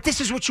 But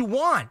this is what you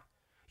want.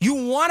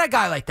 You want a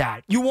guy like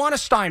that. You want a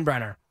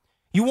Steinbrenner.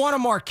 You want a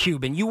Mark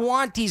Cuban. You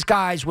want these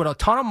guys with a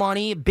ton of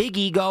money, big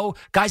ego,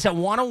 guys that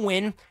want to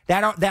win,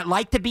 that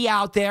like to be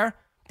out there.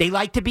 They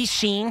like to be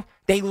seen.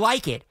 They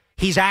like it.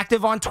 He's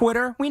active on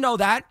Twitter. We know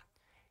that.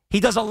 He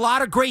does a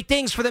lot of great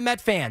things for the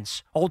Met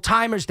fans. Old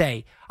Timers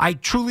Day. I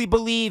truly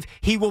believe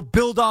he will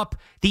build up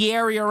the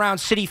area around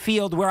Citi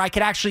Field where I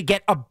could actually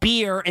get a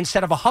beer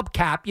instead of a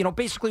hubcap. You know,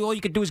 basically all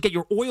you could do is get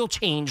your oil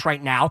change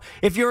right now.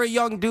 If you're a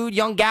young dude,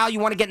 young gal, you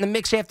want to get in the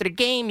mix after the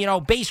game,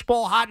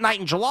 baseball, hot night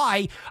in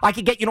July, I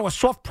could get, a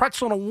soft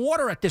pretzel and a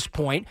water at this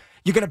point.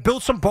 You're going to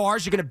build some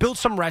bars. You're going to build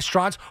some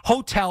restaurants,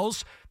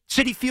 hotels.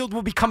 Citi Field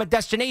will become a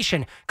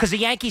destination because the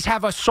Yankees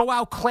have us so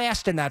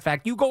outclassed in that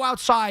fact. You go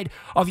outside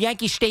of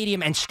Yankee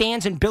Stadium and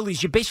Stan's and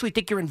Billy's, you basically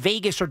think you're in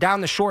Vegas or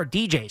down the shore at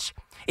DJ's.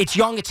 It's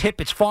young, it's hip,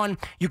 it's fun.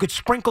 You could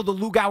sprinkle the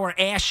Lugauer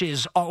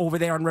ashes over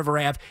there on River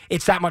Ave.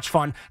 It's that much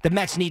fun. The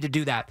Mets need to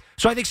do that.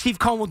 So I think Steve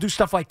Cohen will do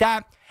stuff like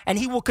that. And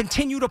he will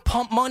continue to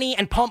pump money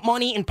and pump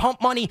money and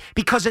pump money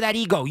because of that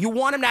ego. You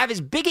want him to have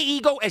as big an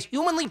ego as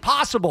humanly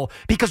possible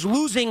because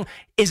losing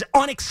is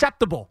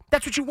unacceptable.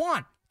 That's what you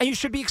want. And you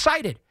should be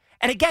excited.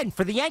 And again,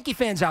 for the Yankee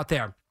fans out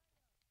there,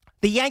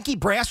 the Yankee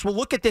brass will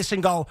look at this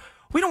and go,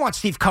 we don't want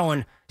Steve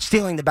Cohen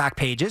stealing the back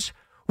pages.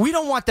 We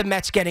don't want the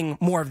Mets getting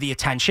more of the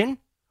attention.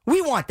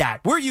 We want that.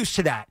 We're used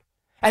to that.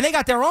 And they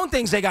got their own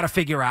things they got to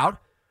figure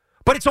out.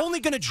 But it's only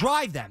going to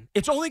drive them.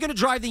 It's only going to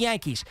drive the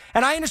Yankees.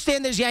 And I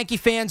understand there's Yankee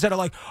fans that are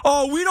like,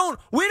 oh,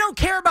 we don't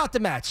care about the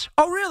Mets.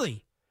 Oh,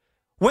 really?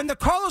 When the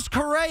Carlos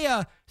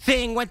Correa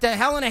thing went to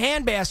hell in a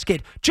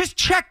handbasket, just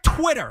check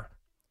Twitter.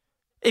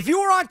 If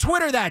you were on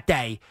Twitter that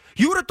day,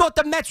 you would have thought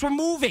the Mets were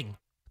moving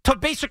to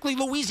basically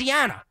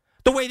Louisiana,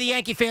 the way the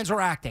Yankee fans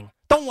were acting.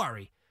 Don't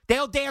worry.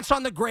 They'll dance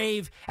on the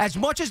grave. As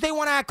much as they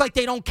want to act like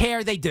they don't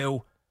care, they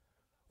do.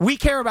 We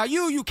care about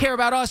you. You care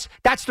about us.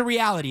 That's the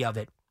reality of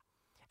it.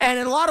 And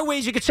in a lot of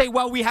ways, you could say,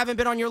 well, we haven't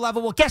been on your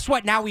level. Well, guess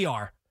what? Now we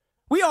are.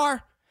 We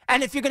are.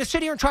 And if you're going to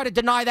sit here and try to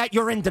deny that,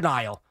 you're in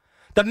denial.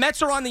 The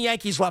Mets are on the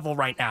Yankees level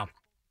right now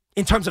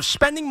in terms of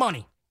spending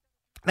money.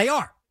 They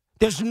are.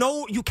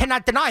 You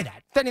cannot deny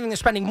that. If anything, they're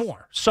spending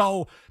more.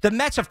 So the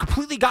Mets have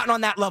completely gotten on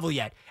that level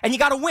yet. And you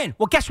got to win.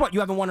 Well, guess what? You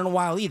haven't won in a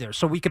while either.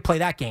 So we could play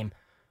that game.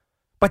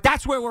 But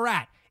that's where we're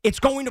at. It's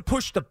going to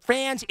push the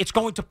fans. It's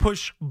going to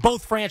push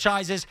both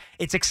franchises.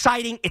 It's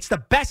exciting. It's the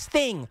best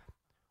thing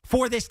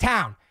for this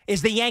town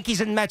is the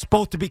Yankees and Mets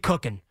both to be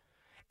cooking.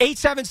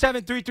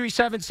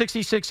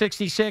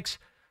 877-337-6666.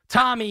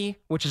 Tommy,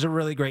 which is a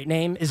really great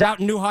name, is out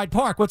in New Hyde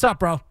Park. What's up,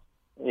 bro?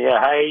 Yeah,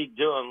 how you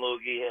doing,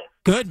 Loogie?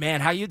 Good,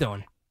 man. How you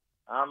doing?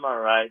 I'm all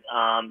right.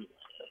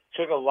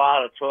 Took a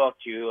while to talk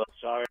to you.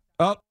 Sorry.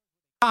 Oh,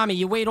 Tommy,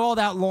 you wait all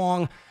that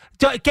long.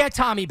 Get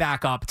Tommy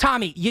back up.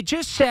 Tommy, you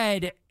just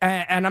said,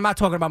 and I'm not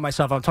talking about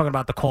myself, I'm talking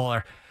about the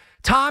caller.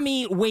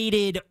 Tommy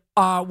waited,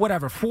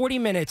 40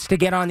 minutes to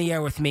get on the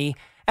air with me.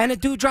 And a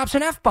dude drops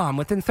an F-bomb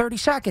within 30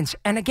 seconds.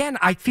 And again,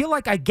 I feel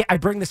like I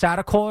bring this out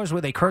of callers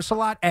where they curse a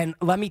lot. And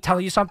let me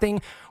tell you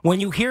something. When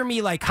you hear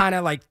me kind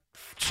of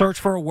search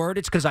for a word,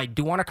 it's because I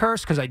do want to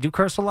curse, because I do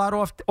curse a lot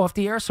off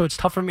the air. So it's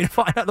tough for me to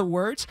find other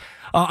words.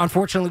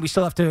 Unfortunately, we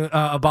still have to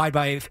abide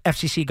by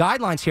FCC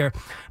guidelines here.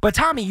 But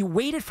Tommy, you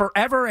waited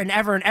forever and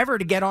ever and ever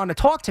to get on to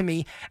talk to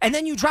me. And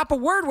then you drop a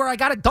word where I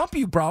got to dump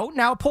you, bro.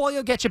 Now, Paulie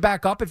will get you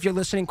back up. If you're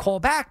listening, call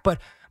back. But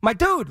my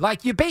dude,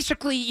 you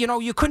basically,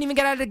 you couldn't even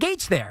get out of the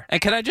gates there.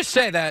 And can I just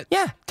say that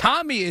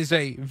Tommy is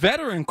a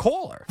veteran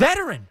caller.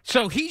 Veteran.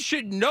 So he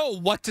should know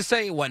what to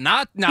say and what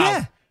not.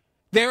 Now,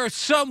 there are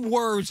some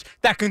words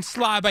that can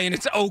slide by, and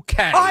it's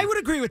okay. Oh, I would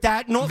agree with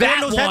that. No, that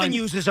knows Evan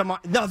uses them.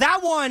 No,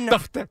 that one.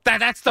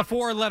 That's the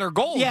four-letter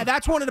goal. Yeah,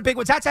 that's one of the big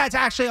ones. That's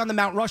actually on the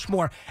Mount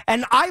Rushmore.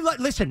 And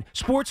listen,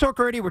 Sports Talk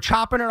Radio, we're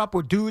chopping it up.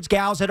 We're dudes,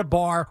 gals at a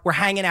bar. We're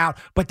hanging out.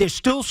 But there's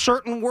still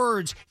certain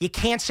words you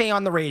can't say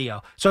on the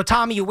radio. So,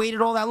 Tommy, you waited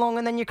all that long,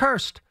 and then you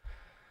cursed.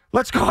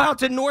 Let's go out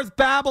to North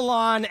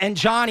Babylon and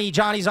Johnny.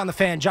 Johnny's on the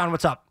fan. John,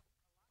 what's up?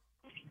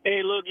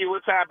 Hey, Loogie,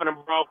 what's happening,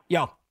 bro?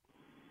 Yo.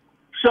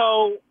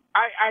 So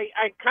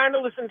I kind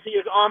of listened to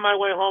you on my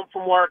way home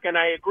from work, and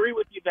I agree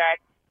with you that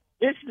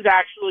this is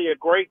actually a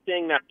great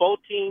thing that both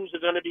teams are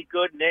going to be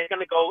good, and they're going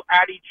to go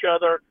at each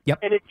other. Yep.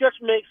 And it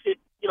just makes it,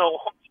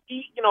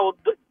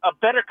 a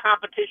better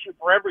competition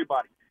for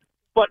everybody.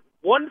 But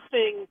one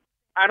thing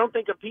I don't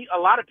think a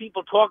lot of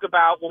people talk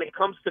about when it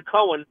comes to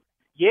Cohen,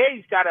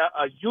 he's got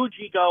a huge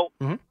ego.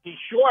 Mm-hmm. He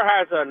sure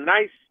has a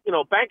nice,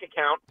 bank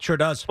account. Sure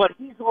does. But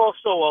he's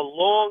also a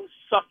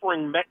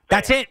long-suffering Met fan.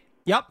 That's it.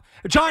 Yep.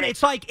 John,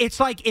 it's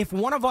like if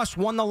one of us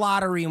won the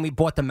lottery and we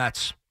bought the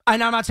Mets.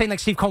 And I'm not saying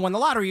Steve Cohen won the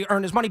lottery,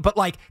 earned his money, but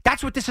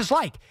that's what this is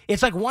like.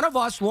 It's like one of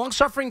us,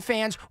 long-suffering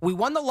fans, we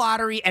won the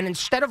lottery, and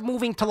instead of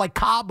moving to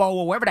Cabo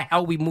or wherever the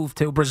hell we moved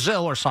to,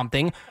 Brazil or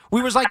something,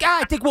 we was like,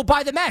 I think we'll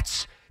buy the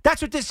Mets.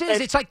 That's what this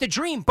is. It's like the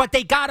dream, but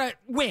they got to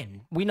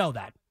win. We know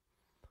that.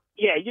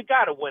 Yeah, you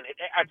got to win it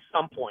at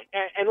some point.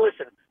 And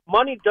listen,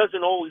 money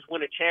doesn't always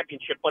win a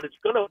championship, but it's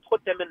going to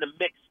put them in the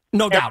mix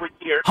every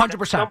year.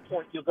 100%. At some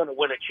point, you're going to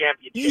win a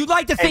championship. You'd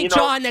like to think,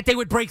 John, that they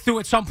would break through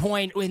at some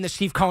point in the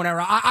Steve Cohen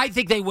era. I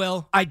think they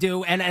will. I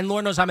do. And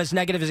Lord knows I'm as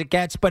negative as it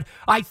gets. But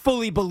I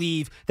fully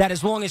believe that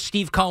as long as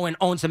Steve Cohen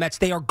owns the Mets,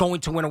 they are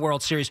going to win a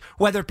World Series,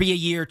 whether it be a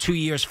year, 2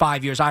 years,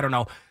 5 years. I don't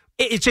know.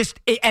 It's just,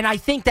 and I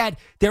think that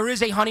there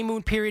is a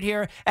honeymoon period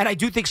here, and I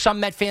do think some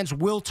Met fans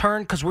will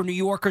turn because we're New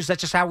Yorkers.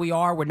 That's just how we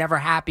are. We're never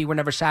happy. We're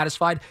never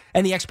satisfied,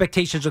 and the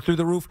expectations are through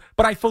the roof.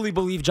 But I fully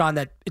believe, John,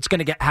 that it's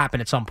going to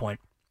happen at some point.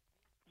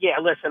 Yeah,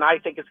 listen, I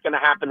think it's going to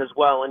happen as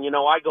well. And,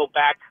 I go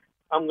back,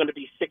 I'm going to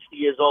be 60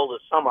 years old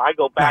this summer. I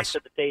go back to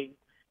the day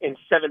in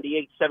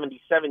 78,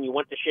 77, you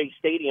went to Shea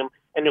Stadium,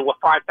 and there were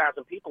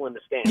 5,000 people in the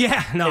stands.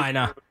 Yeah, I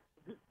know.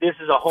 This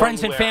is a whole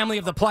friends and family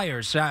of the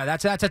players.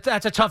 That's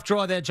a tough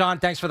draw there, John.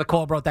 Thanks for the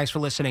call, bro. Thanks for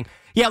listening.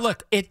 Yeah,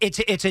 look,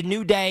 it's a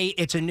new day.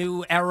 It's a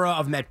new era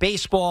of Met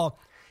baseball.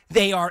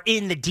 They are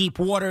in the deep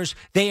waters.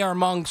 They are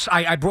amongst.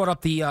 I brought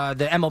up the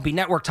MLB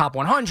Network Top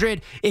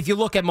 100. If you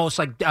look at most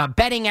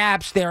betting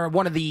apps, they're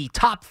one of the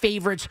top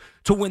favorites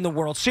to win the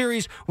World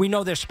Series. We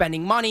know they're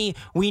spending money.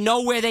 We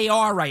know where they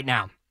are right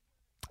now.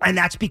 And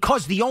that's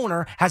because the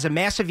owner has a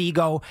massive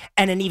ego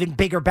and an even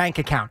bigger bank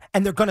account,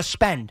 and they're going to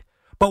spend.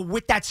 But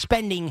with that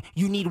spending,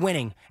 you need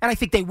winning. And I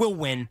think they will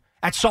win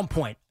at some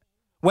point.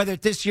 Whether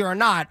it's this year or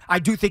not, I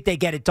do think they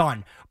get it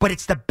done. But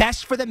it's the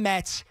best for the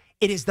Mets.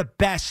 It is the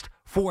best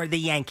for the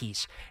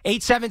Yankees.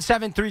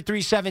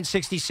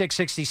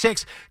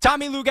 877-337-6666.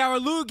 Tommy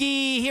Lugauer,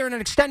 Loogie, here in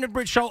an extended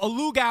bridge show. A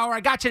Lugauer, I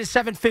got you to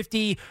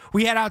 7:50.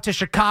 We head out to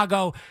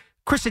Chicago.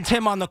 Chris and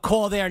Tim on the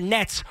call there.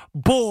 Nets,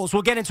 Bulls.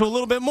 We'll get into a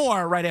little bit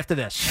more right after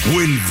this.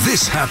 When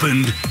this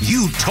happened,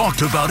 you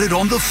talked about it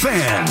on The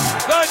Fan.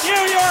 The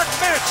New York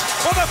Mets,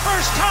 for the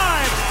first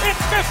time in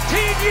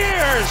 15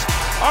 years,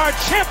 are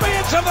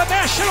champions of the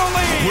National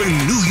League.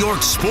 When New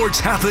York sports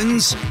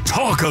happens,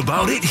 talk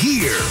about it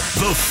here.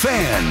 The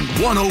Fan,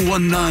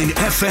 101.9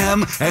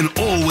 FM, and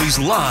always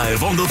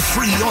live on the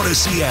free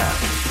Odyssey app.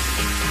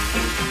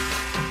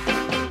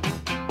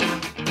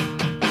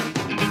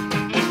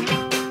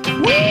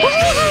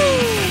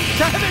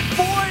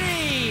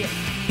 7:40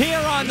 here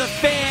on The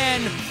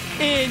Fan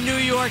in New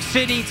York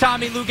City.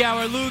 Tommy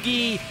Lugauer,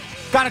 Loogie.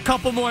 Got a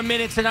couple more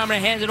minutes, and I'm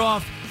going to hand it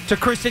off to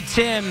Chris and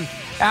Tim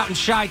out in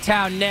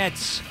Chi-Town.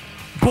 Nets,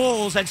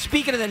 Bulls. And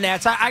speaking of the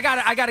Nets, I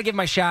got to give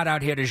my shout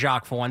out here to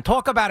Jacques Vaughn.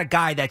 Talk about a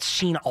guy that's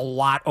seen a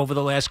lot over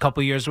the last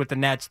couple of years with the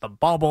Nets, the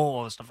bubble,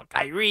 all the stuff with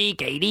Kyrie,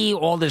 KD,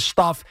 all this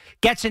stuff.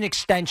 Gets an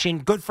extension.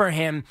 Good for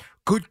him.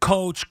 Good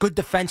coach, good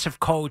defensive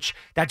coach.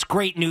 That's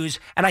great news.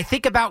 And I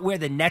think about where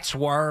the Nets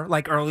were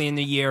like early in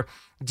the year,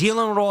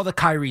 dealing with all the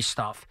Kyrie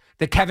stuff,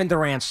 the Kevin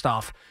Durant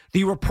stuff,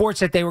 the reports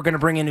that they were going to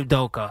bring in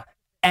Udoka.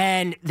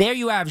 And there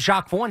you have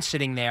Jacques Vaughn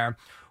sitting there,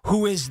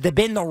 who has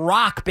been the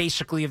rock,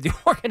 basically, of the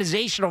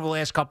organization over the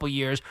last couple of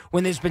years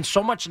when there's been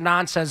so much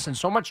nonsense and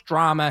so much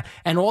drama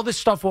and all this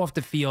stuff off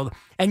the field.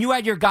 And you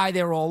had your guy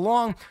there all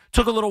along.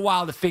 Took a little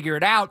while to figure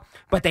it out,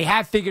 but they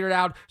have figured it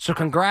out. So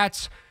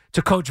congrats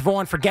to Coach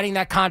Vaughn for getting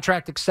that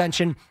contract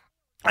extension.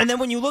 And then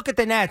when you look at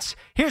the Nets,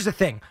 here's the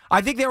thing.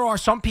 I think there are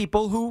some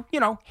people who,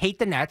 hate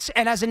the Nets.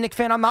 And as a Knicks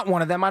fan, I'm not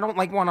one of them. I don't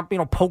want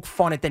to, poke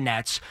fun at the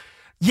Nets.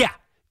 Yeah,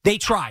 they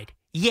tried.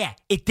 Yeah,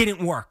 it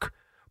didn't work.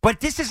 But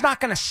this is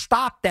not going to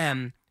stop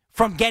them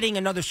from getting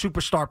another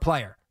superstar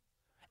player.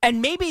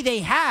 And maybe they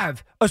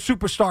have a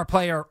superstar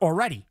player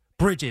already.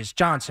 Bridges,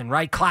 Johnson,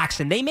 right?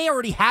 Claxton. They may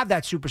already have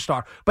that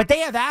superstar, but they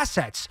have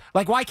assets.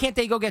 Like, why can't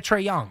they go get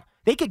Trae Young?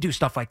 They could do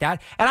stuff like that.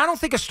 And I don't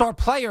think a star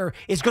player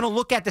is going to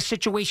look at the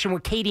situation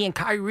with KD and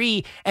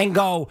Kyrie and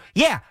go,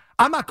 yeah,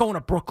 I'm not going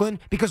to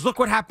Brooklyn because look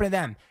what happened to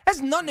them. It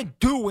has nothing to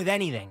do with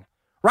anything,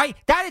 right?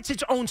 That is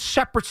its own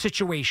separate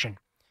situation.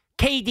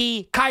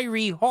 KD,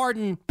 Kyrie,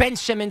 Harden, Ben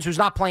Simmons, who's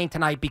not playing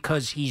tonight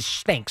because he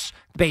stinks,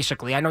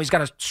 basically. I know he's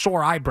got a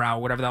sore eyebrow,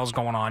 whatever the hell's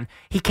going on.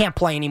 He can't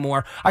play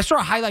anymore. I saw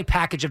a highlight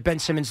package of Ben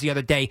Simmons the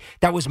other day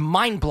that was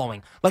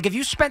mind-blowing. Like, if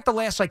you spent the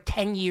last,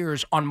 10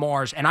 years on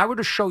Mars, and I were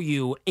to show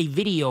you a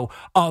video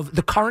of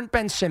the current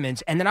Ben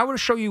Simmons, and then I were to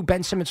show you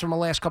Ben Simmons from the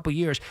last couple of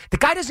years, the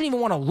guy doesn't even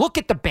want to look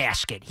at the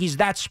basket. He's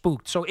that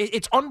spooked. So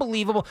it's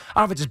unbelievable. I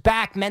don't know if it's his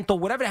back, mental,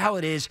 whatever the hell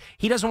it is.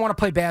 He doesn't want to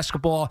play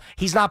basketball.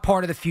 He's not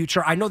part of the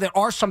future. I know there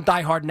are some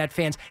diehard Net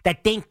fans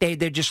that think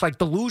they're just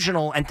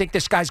delusional and think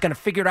this guy's going to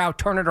figure it out,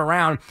 turn it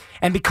around,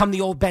 and become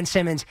the old Ben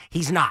Simmons.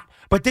 He's not.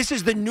 But this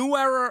is the new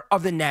era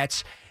of the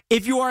Nets.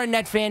 If you are a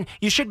Net fan,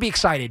 you should be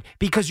excited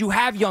because you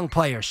have young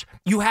players,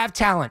 you have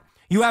talent,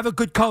 you have a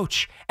good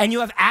coach, and you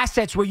have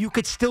assets where you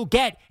could still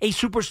get a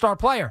superstar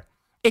player.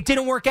 It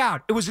didn't work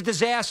out. It was a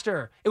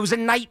disaster. It was a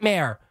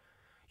nightmare.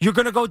 You're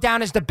going to go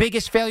down as the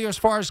biggest failure as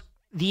far as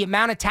the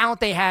amount of talent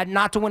they had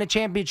not to win a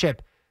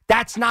championship.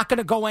 That's not going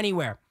to go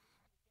anywhere.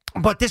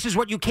 But this is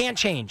what you can't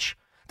change.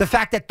 The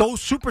fact that those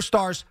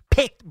superstars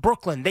picked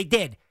Brooklyn. They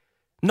did.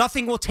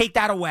 Nothing will take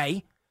that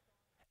away.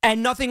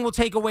 And nothing will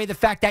take away the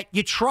fact that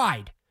you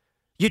tried.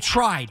 You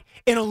tried.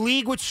 In a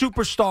league with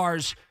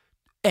superstars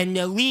and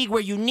a league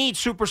where you need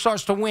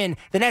superstars to win,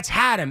 the Nets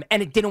had them,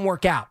 and it didn't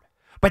work out.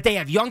 But they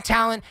have young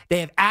talent.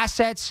 They have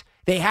assets.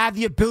 They have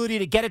the ability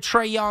to get a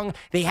Trae Young.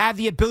 They have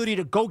the ability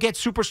to go get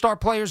superstar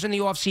players in the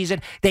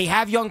offseason. They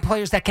have young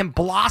players that can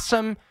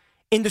blossom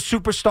into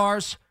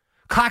superstars.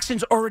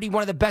 Claxton's already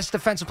one of the best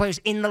defensive players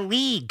in the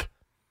league,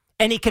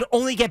 and he can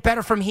only get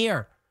better from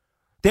here.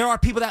 There are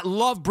people that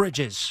love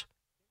Bridges.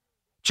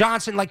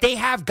 Johnson, they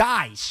have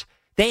guys.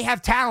 They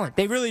have talent.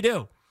 They really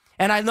do.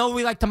 And I know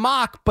we like to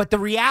mock, but the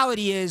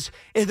reality is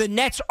the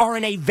Nets are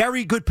in a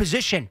very good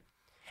position.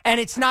 And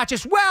it's not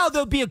just,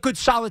 they'll be a good,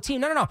 solid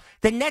team. No.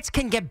 The Nets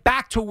can get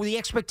back to the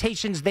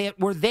expectations that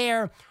were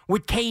there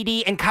with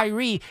KD and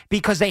Kyrie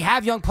because they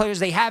have young players,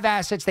 they have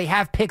assets, they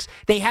have picks,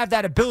 they have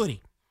that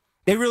ability.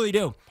 They really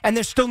do. And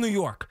they're still New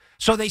York.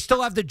 So they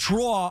still have the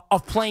draw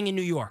of playing in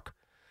New York.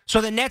 So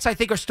the Nets, I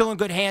think, are still in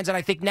good hands. And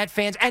I think Net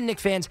fans and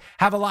Knicks fans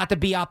have a lot to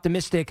be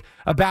optimistic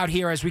about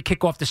here as we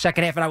kick off the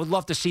second half. And I would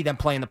love to see them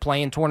play in the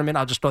play-in tournament.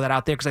 I'll just throw that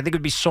out there because I think it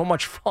would be so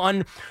much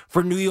fun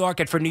for New York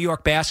and for New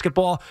York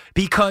basketball.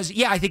 Because,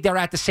 I think they're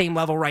at the same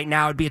level right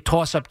now. It'd be a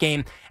toss-up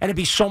game. And it'd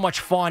be so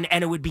much fun.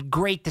 And it would be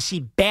great to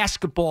see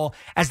basketball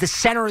as the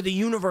center of the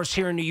universe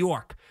here in New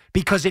York.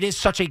 Because it is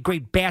such a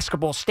great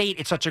basketball state.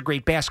 It's such a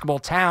great basketball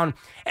town.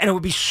 And it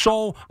would be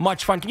so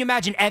much fun. Can you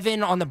imagine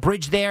Evan on the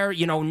bridge there,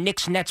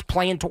 Knicks-Nets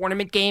playing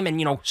tournament game,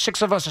 and,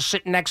 6 of us are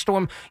sitting next to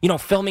him,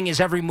 filming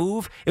his every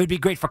move? It would be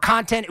great for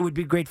content. It would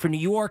be great for New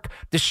York,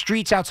 the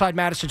streets outside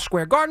Madison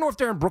Square Garden, or if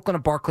they're in Brooklyn or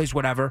Barclays,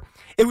 whatever.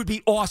 It would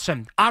be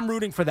awesome. I'm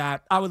rooting for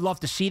that. I would love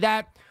to see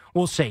that.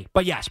 We'll see.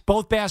 But, yes,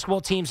 both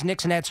basketball teams,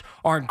 Knicks and Nets,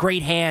 are in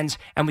great hands,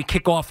 and we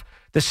kick off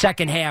the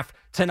second half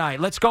tonight.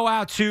 Let's go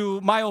out to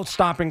my old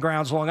stomping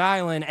grounds, Long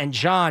Island, and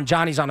John.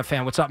 Johnny's on the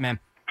fan. What's up, man?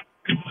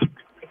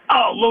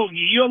 Oh,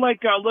 Logie, you're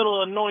like a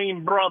little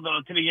annoying brother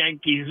to the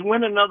Yankees.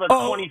 Win another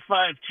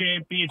 25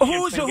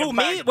 championships. Who,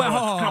 me? Well,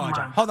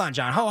 hold on,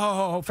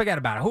 John. Forget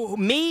about it. Who,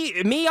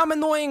 me, I'm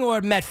annoying, or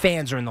Met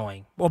fans are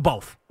annoying? Or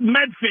both?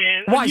 Met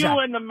fans. Why is you that?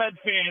 and the Met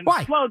fans.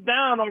 Why? Slow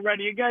down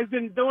already. You guys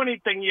didn't do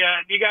anything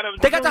yet. You got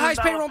They got the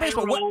highest payroll in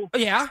baseball.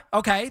 Yeah,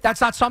 okay.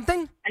 That's not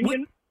something?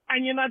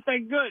 and you're not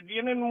that good.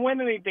 You didn't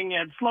win anything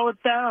yet. Slow it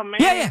down,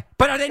 man. Yeah.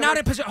 But are they not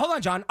in position? Hold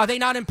on, John. Are they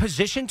not in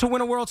position to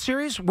win a World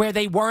Series where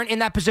they weren't in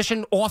that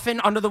position often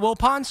under the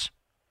Wilpons?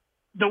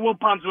 The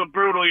Wilpons were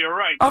brutal, you're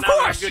right. Of now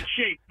course. they're in good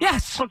shape.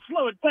 Yes. But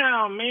slow it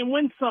down, man.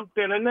 Win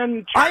something, and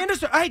then... I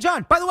understand. Hey,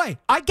 John, by the way,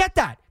 I get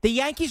that. The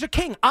Yankees are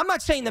king. I'm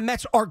not saying the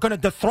Mets are going to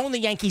dethrone the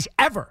Yankees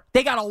ever.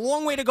 They got a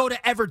long way to go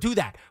to ever do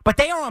that. But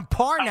they are on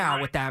par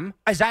now with them.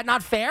 Is that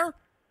not fair?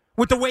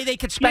 With the way they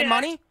could spend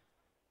money?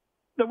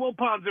 The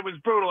Wilpons, it was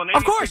brutal. And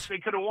of course. They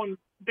could have won.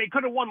 They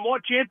could have won more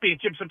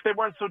championships if they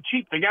weren't so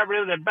cheap. They got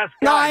rid of their best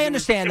guys. No, I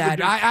understand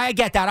that. I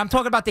get that. I'm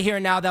talking about the here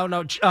and now, though,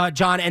 no,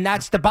 John, and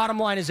that's the bottom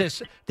line is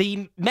this.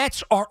 The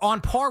Mets are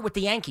on par with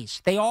the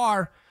Yankees. They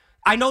are.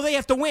 I know they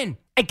have to win.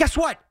 And guess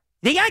what?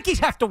 The Yankees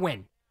have to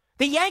win.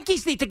 The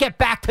Yankees need to get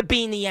back to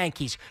being the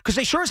Yankees because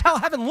they sure as hell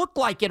haven't looked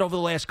like it over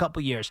the last couple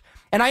of years.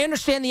 And I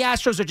understand the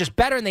Astros are just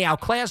better and they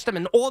outclassed them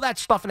and all that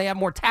stuff and they have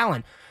more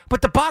talent.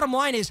 But the bottom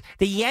line is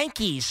the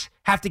Yankees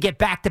have to get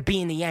back to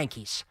being the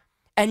Yankees.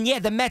 And yeah,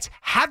 the Mets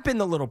have been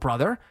the little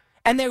brother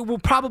and they will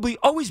probably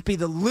always be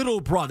the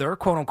little brother,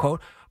 quote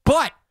unquote.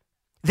 But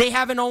they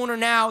have an owner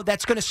now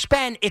that's going to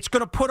spend. It's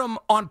going to put them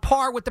on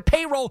par with the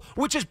payroll,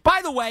 which is,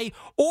 by the way,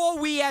 all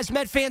we as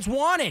Met fans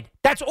wanted.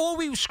 That's all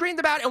we screamed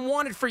about and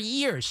wanted for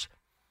years.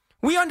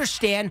 We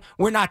understand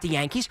we're not the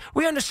Yankees.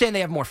 We understand they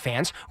have more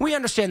fans. We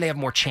understand they have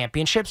more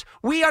championships.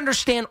 We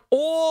understand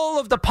all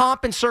of the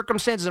pomp and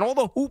circumstances and all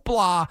the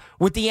hoopla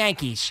with the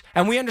Yankees.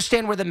 And we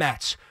understand we're the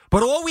Mets.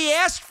 But all we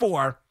asked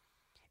for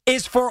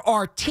is for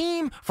our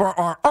team, for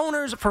our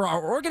owners, for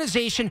our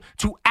organization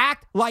to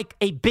act like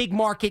a big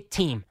market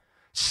team.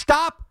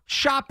 Stop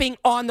shopping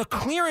on the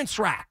clearance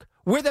rack.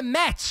 We're the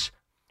Mets.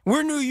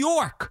 We're New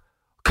York.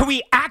 Can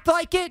we act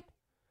like it?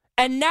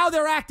 And now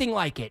they're acting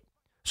like it.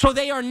 So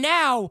they are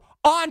now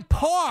on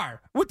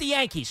par with the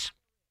Yankees.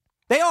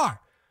 They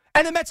are.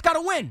 And the Mets got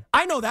to win.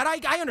 I know that.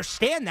 I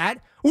understand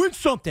that. Win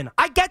something.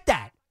 I get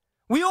that.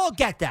 We all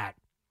get that.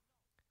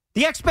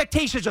 The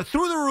expectations are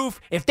through the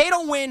roof. If they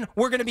don't win,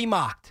 we're going to be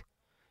mocked.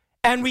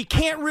 And we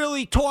can't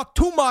really talk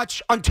too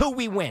much until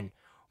we win.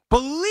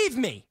 Believe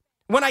me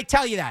when I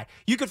tell you that.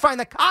 You can find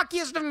the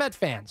cockiest of Met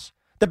fans,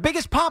 the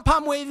biggest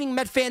pom-pom waving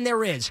Met fan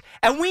there is.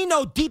 And we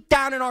know deep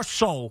down in our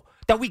soul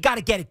that we got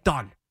to get it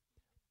done.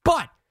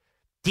 But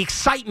the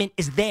excitement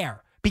is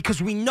there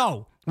because we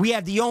know we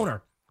have the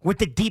owner with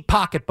the deep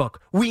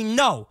pocketbook. We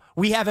know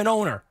we have an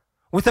owner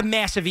with a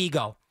massive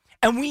ego.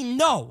 And we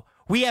know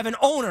we have an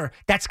owner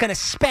that's going to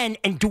spend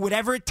and do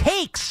whatever it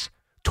takes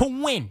to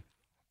win.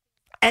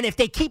 And if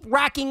they keep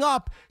racking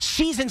up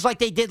seasons like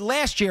they did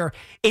last year,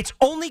 it's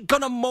only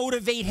going to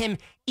motivate him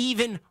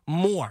even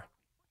more.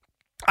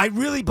 I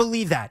really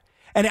believe that.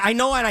 And I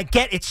know and I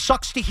get it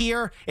sucks to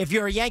hear if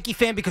you're a Yankee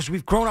fan because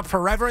we've grown up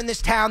forever in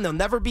this town. There'll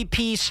never be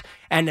peace.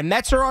 And the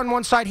Mets are on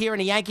one side here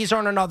and the Yankees are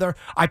on another.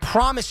 I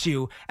promise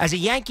you, as a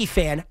Yankee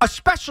fan,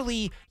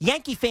 especially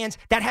Yankee fans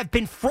that have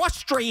been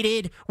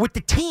frustrated with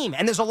the team,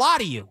 and there's a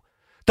lot of you,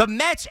 the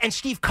Mets and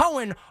Steve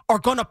Cohen are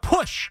going to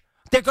push.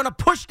 They're going to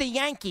push the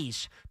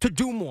Yankees to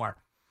do more.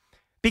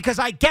 Because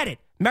I get it.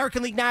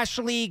 American League,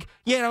 National League,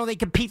 they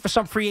compete for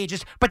some free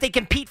agents, but they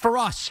compete for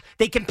us.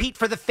 They compete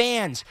for the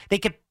fans. They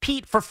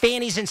compete for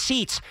fannies and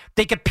seats.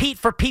 They compete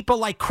for people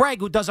like Craig,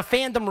 who does a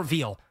fandom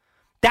reveal.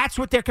 That's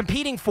what they're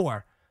competing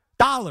for,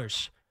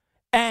 dollars.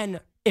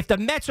 And if the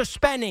Mets are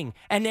spending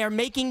and they're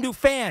making new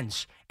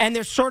fans and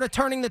they're sort of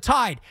turning the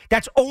tide,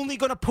 that's only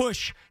going to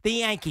push the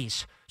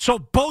Yankees. So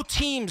both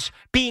teams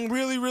being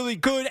really, really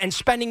good and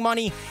spending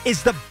money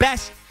is the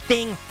best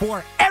thing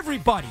for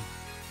everybody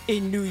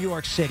in New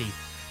York City.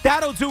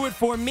 That'll do it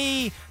for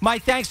me. My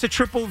thanks to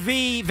Triple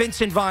V,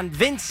 Vincent Von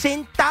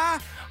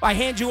Vincenta. I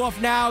hand you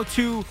off now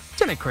to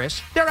Tim and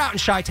Chris. They're out in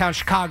Chi-Town,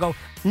 Chicago.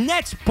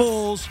 Nets,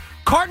 Bulls.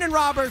 Carton and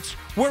Roberts,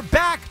 we're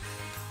back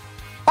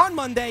on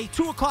Monday,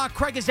 2 o'clock.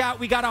 Craig is out.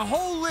 We got a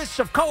whole list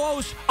of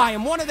co-hosts. I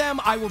am one of them.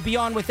 I will be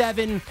on with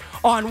Evan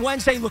on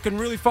Wednesday. Looking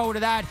really forward to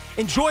that.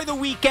 Enjoy the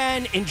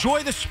weekend.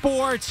 Enjoy the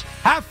sports.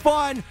 Have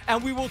fun.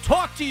 And we will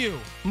talk to you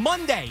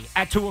Monday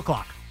at 2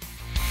 o'clock.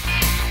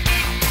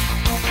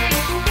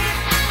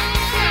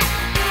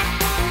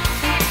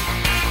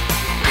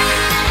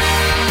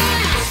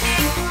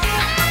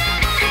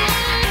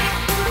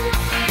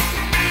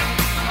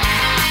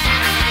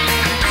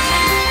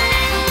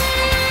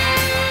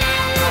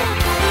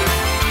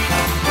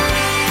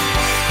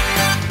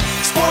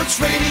 Sports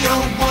Radio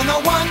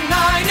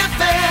 101.9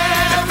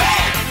 FM.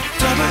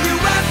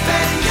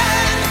 WFAN,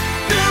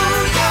 New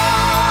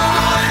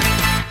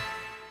York.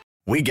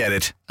 We get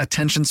it.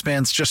 Attention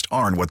spans just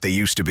aren't what they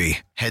used to be.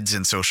 Heads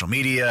in social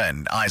media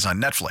and eyes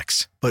on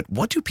Netflix. But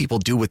what do people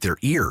do with their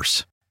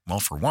ears? Well,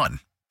 for one,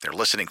 they're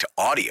listening to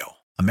audio.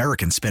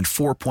 Americans spend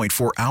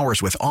 4.4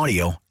 hours with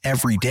audio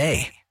every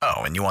day. Oh,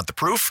 and you want the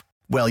proof?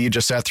 Well, you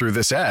just sat through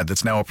this ad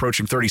that's now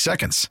approaching 30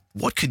 seconds.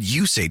 What could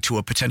you say to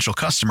a potential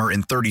customer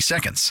in 30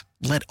 seconds?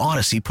 Let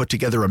Odyssey put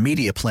together a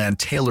media plan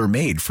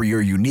tailor-made for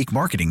your unique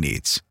marketing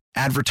needs.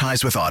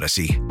 Advertise with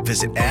Odyssey.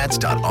 Visit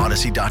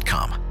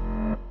ads.odyssey.com.